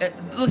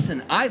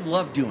listen, I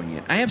love doing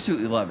it. I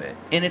absolutely love it.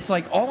 And it's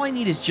like all I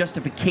need is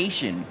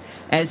justification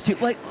as to,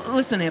 like,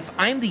 listen, if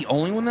I'm the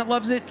only one that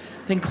loves it,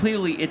 then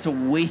clearly it's a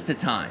waste of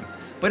time.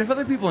 But if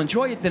other people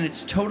enjoy it, then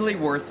it's totally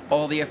worth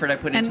all the effort I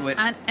put into it.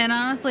 And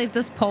honestly, if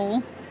this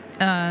poll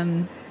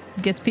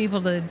gets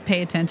people to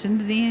pay attention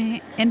to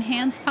the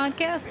Enhanced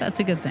podcast, that's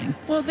a good thing.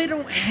 Well, they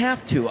don't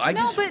have to.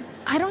 But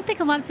I don't think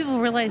a lot of people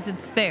realize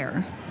it's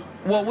there.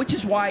 Well, which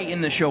is why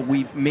in the show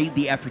we've made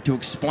the effort to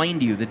explain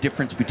to you the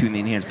difference between the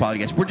Enhanced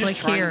podcast. We're just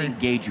trying to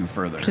engage you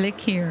further. Click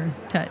here,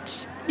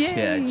 touch.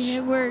 Yay,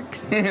 it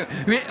works.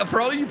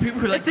 For all you people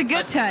who like it's a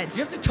good touch.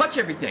 You have to touch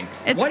everything.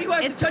 Why do you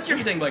have to touch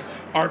everything? Like,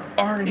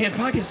 our Enhanced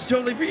podcast is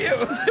totally for you.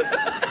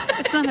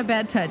 It's not a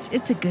bad touch.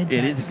 It's a good touch.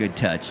 It is a good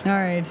touch. All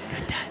right.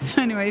 Good touch.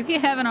 So anyway, if you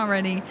haven't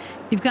already,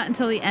 you've got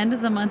until the end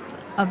of the month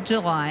of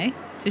July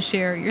to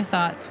share your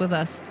thoughts with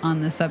us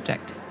on this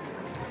subject.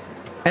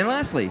 And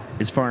lastly,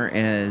 as far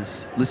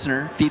as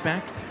listener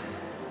feedback,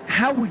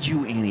 how would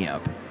you ante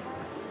up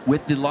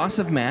with the loss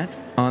of Matt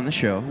on the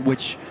show,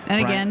 which...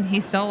 And again,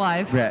 he's still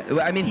alive.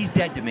 I mean, he's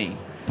dead to me,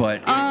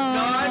 but...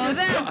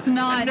 that's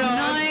not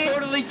nice. I'm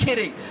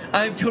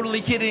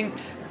totally kidding.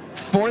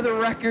 For the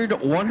record,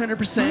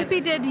 100%. Might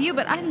be dead to you,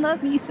 but I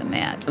love me some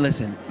Matt.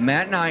 Listen,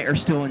 Matt and I are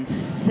still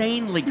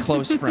insanely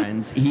close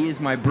friends. He is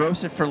my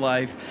brosif for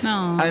life.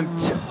 Aww. I'm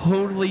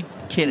totally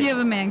kidding. You have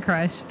a man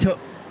crush.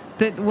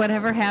 That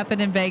whatever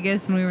happened in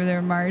Vegas when we were there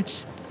in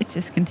March, it's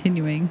just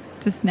continuing,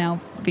 just now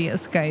via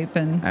Skype.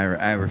 And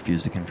I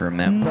refuse to confirm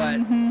that,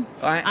 but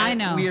I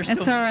know. We are still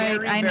it's all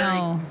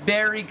right.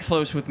 very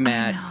close with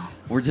Matt.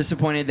 We're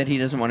disappointed that he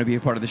doesn't want to be a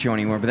part of the show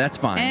anymore, but that's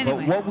fine.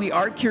 Anyway. But what we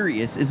are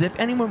curious is if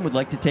anyone would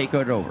like to take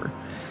it over.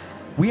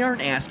 We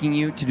aren't asking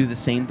you to do the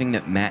same thing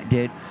that Matt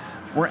did.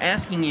 We're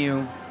asking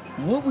you,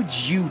 what would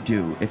you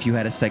do if you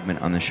had a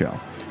segment on the show?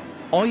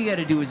 All you got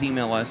to do is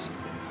email us,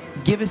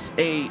 give us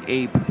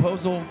a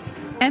proposal.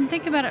 And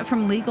think about it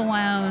from Legal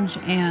Lounge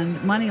and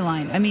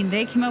Moneyline. I mean,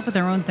 they came up with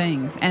their own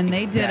things, and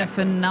they did a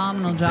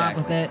phenomenal job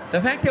with it.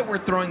 The fact that we're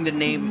throwing the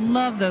name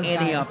Love those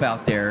Annie guys. up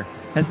out there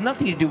has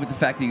nothing to do with the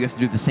fact that you have to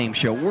do the same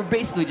show. We're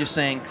basically just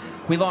saying,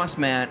 we lost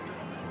Matt.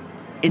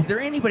 Is there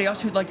anybody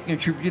else who'd like to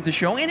contribute to the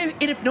show? And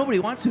if nobody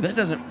wants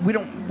to,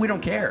 we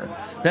don't care.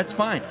 That's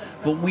fine.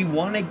 But we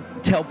want to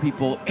tell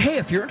people, hey,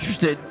 if you're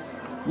interested,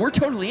 we're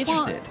totally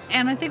interested. Well,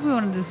 and I think we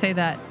wanted to say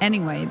that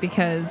anyway,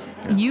 because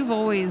you've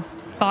always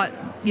thought,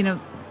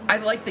 I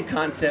like the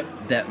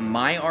concept that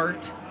my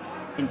art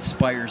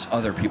inspires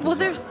other people's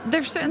art.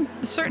 There's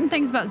certain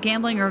things about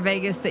gambling or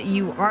Vegas that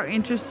you are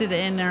interested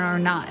in and are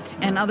not,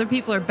 and other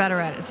people are better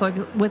at it. So like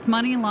with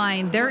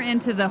Moneyline, they're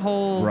into the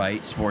whole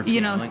sports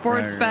gambling,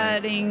 sports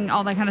betting,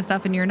 all that kind of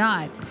stuff, and you're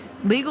not.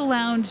 Legal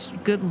Lounge,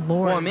 good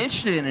lord. Well, I'm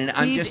interested in it.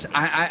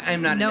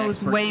 I'm not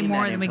knows an expert way in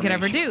more that than we could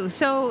ever do.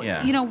 So,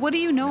 what do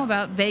you know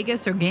about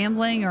Vegas or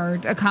gambling or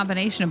a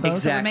combination of both?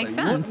 Exactly. That would make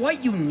sense.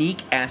 What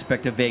unique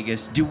aspect of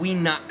Vegas do we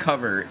not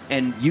cover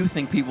and you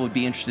think people would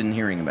be interested in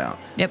hearing about?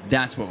 Yep.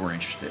 That's what we're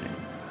interested in.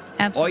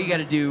 Absolutely. All you got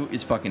to do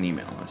is fucking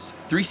email us.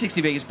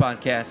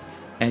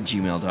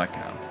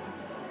 360vegaspodcast@gmail.com.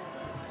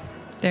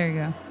 There you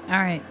go.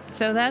 All right.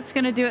 So that's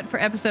going to do it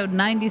for episode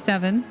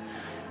 97.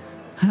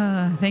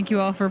 Thank you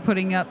all for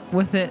putting up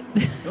with it.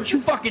 Don't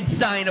you fucking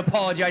sign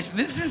apologize for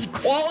this. This is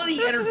quality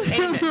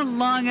entertainment. This is a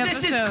long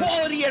episode. This is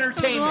quality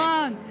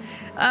entertainment.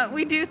 Long.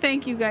 We do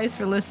thank you guys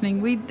for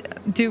listening. We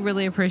do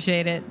really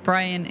appreciate it,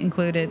 Brian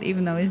included,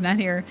 even though he's not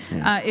here.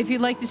 Yeah. If you'd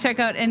like to check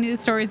out any of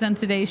the stories on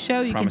today's show,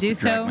 you can do to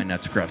drag so. my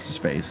nuts across his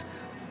face.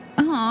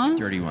 Aww.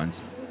 Dirty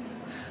ones.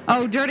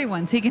 Oh, dirty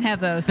ones. He can have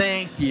those.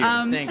 Thank you.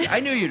 Thank you.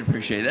 I knew you'd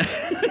appreciate that.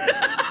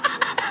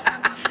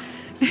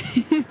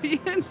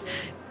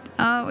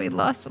 We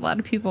lost a lot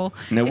of people.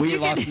 No, we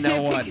lost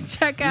no one.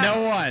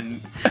 No one.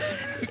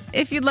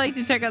 If you'd like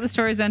to check out the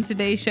stories on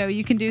today's show,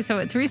 you can do so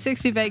at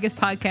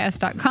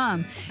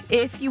 360vegaspodcast.com.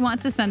 If you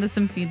want to send us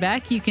some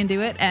feedback, you can do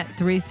it at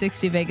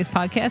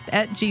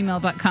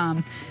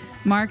 360vegaspodcast@gmail.com.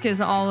 Mark is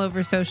all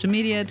over social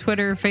media,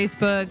 Twitter,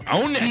 Facebook,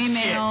 Own that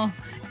email,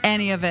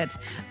 any of it.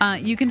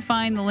 You can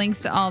find the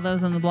links to all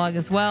those on the blog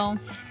as well.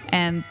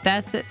 And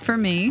that's it for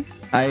me.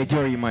 I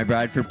adore you, my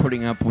bride, for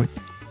putting up with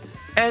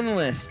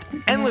endless,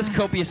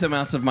 copious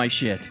amounts of my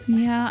shit.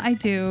 Yeah, I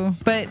do.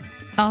 But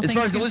as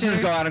far as the listeners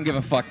go, I don't give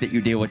a fuck that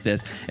you deal with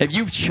this. If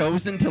you've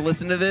chosen to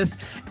listen to this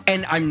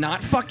and I'm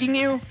not fucking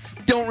you,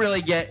 don't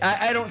really get...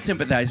 I don't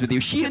sympathize with you.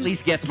 She at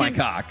least gets my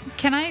cock.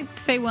 Can I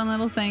say one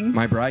little thing?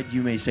 My bride,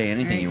 you may say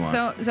anything you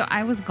want. So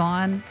I was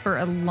gone for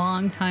a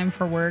long time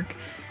for work,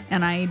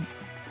 and I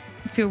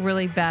feel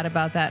really bad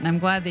about that. And I'm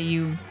glad that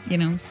you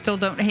still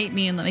don't hate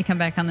me and let me come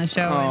back on the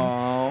show.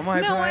 Oh,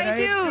 my bride, I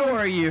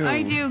adore you.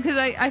 I do, because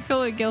I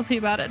feel guilty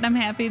about it, and I'm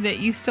happy that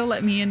you still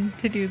let me in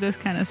to do this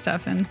kind of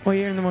stuff. And well,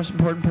 you're the most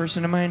important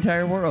person in my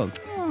entire world.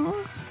 Aww.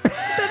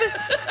 That is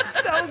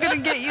so going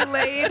to get you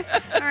laid.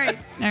 All right.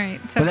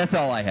 So, but that's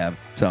all I have.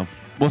 So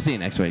we'll see you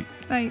next week.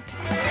 Right.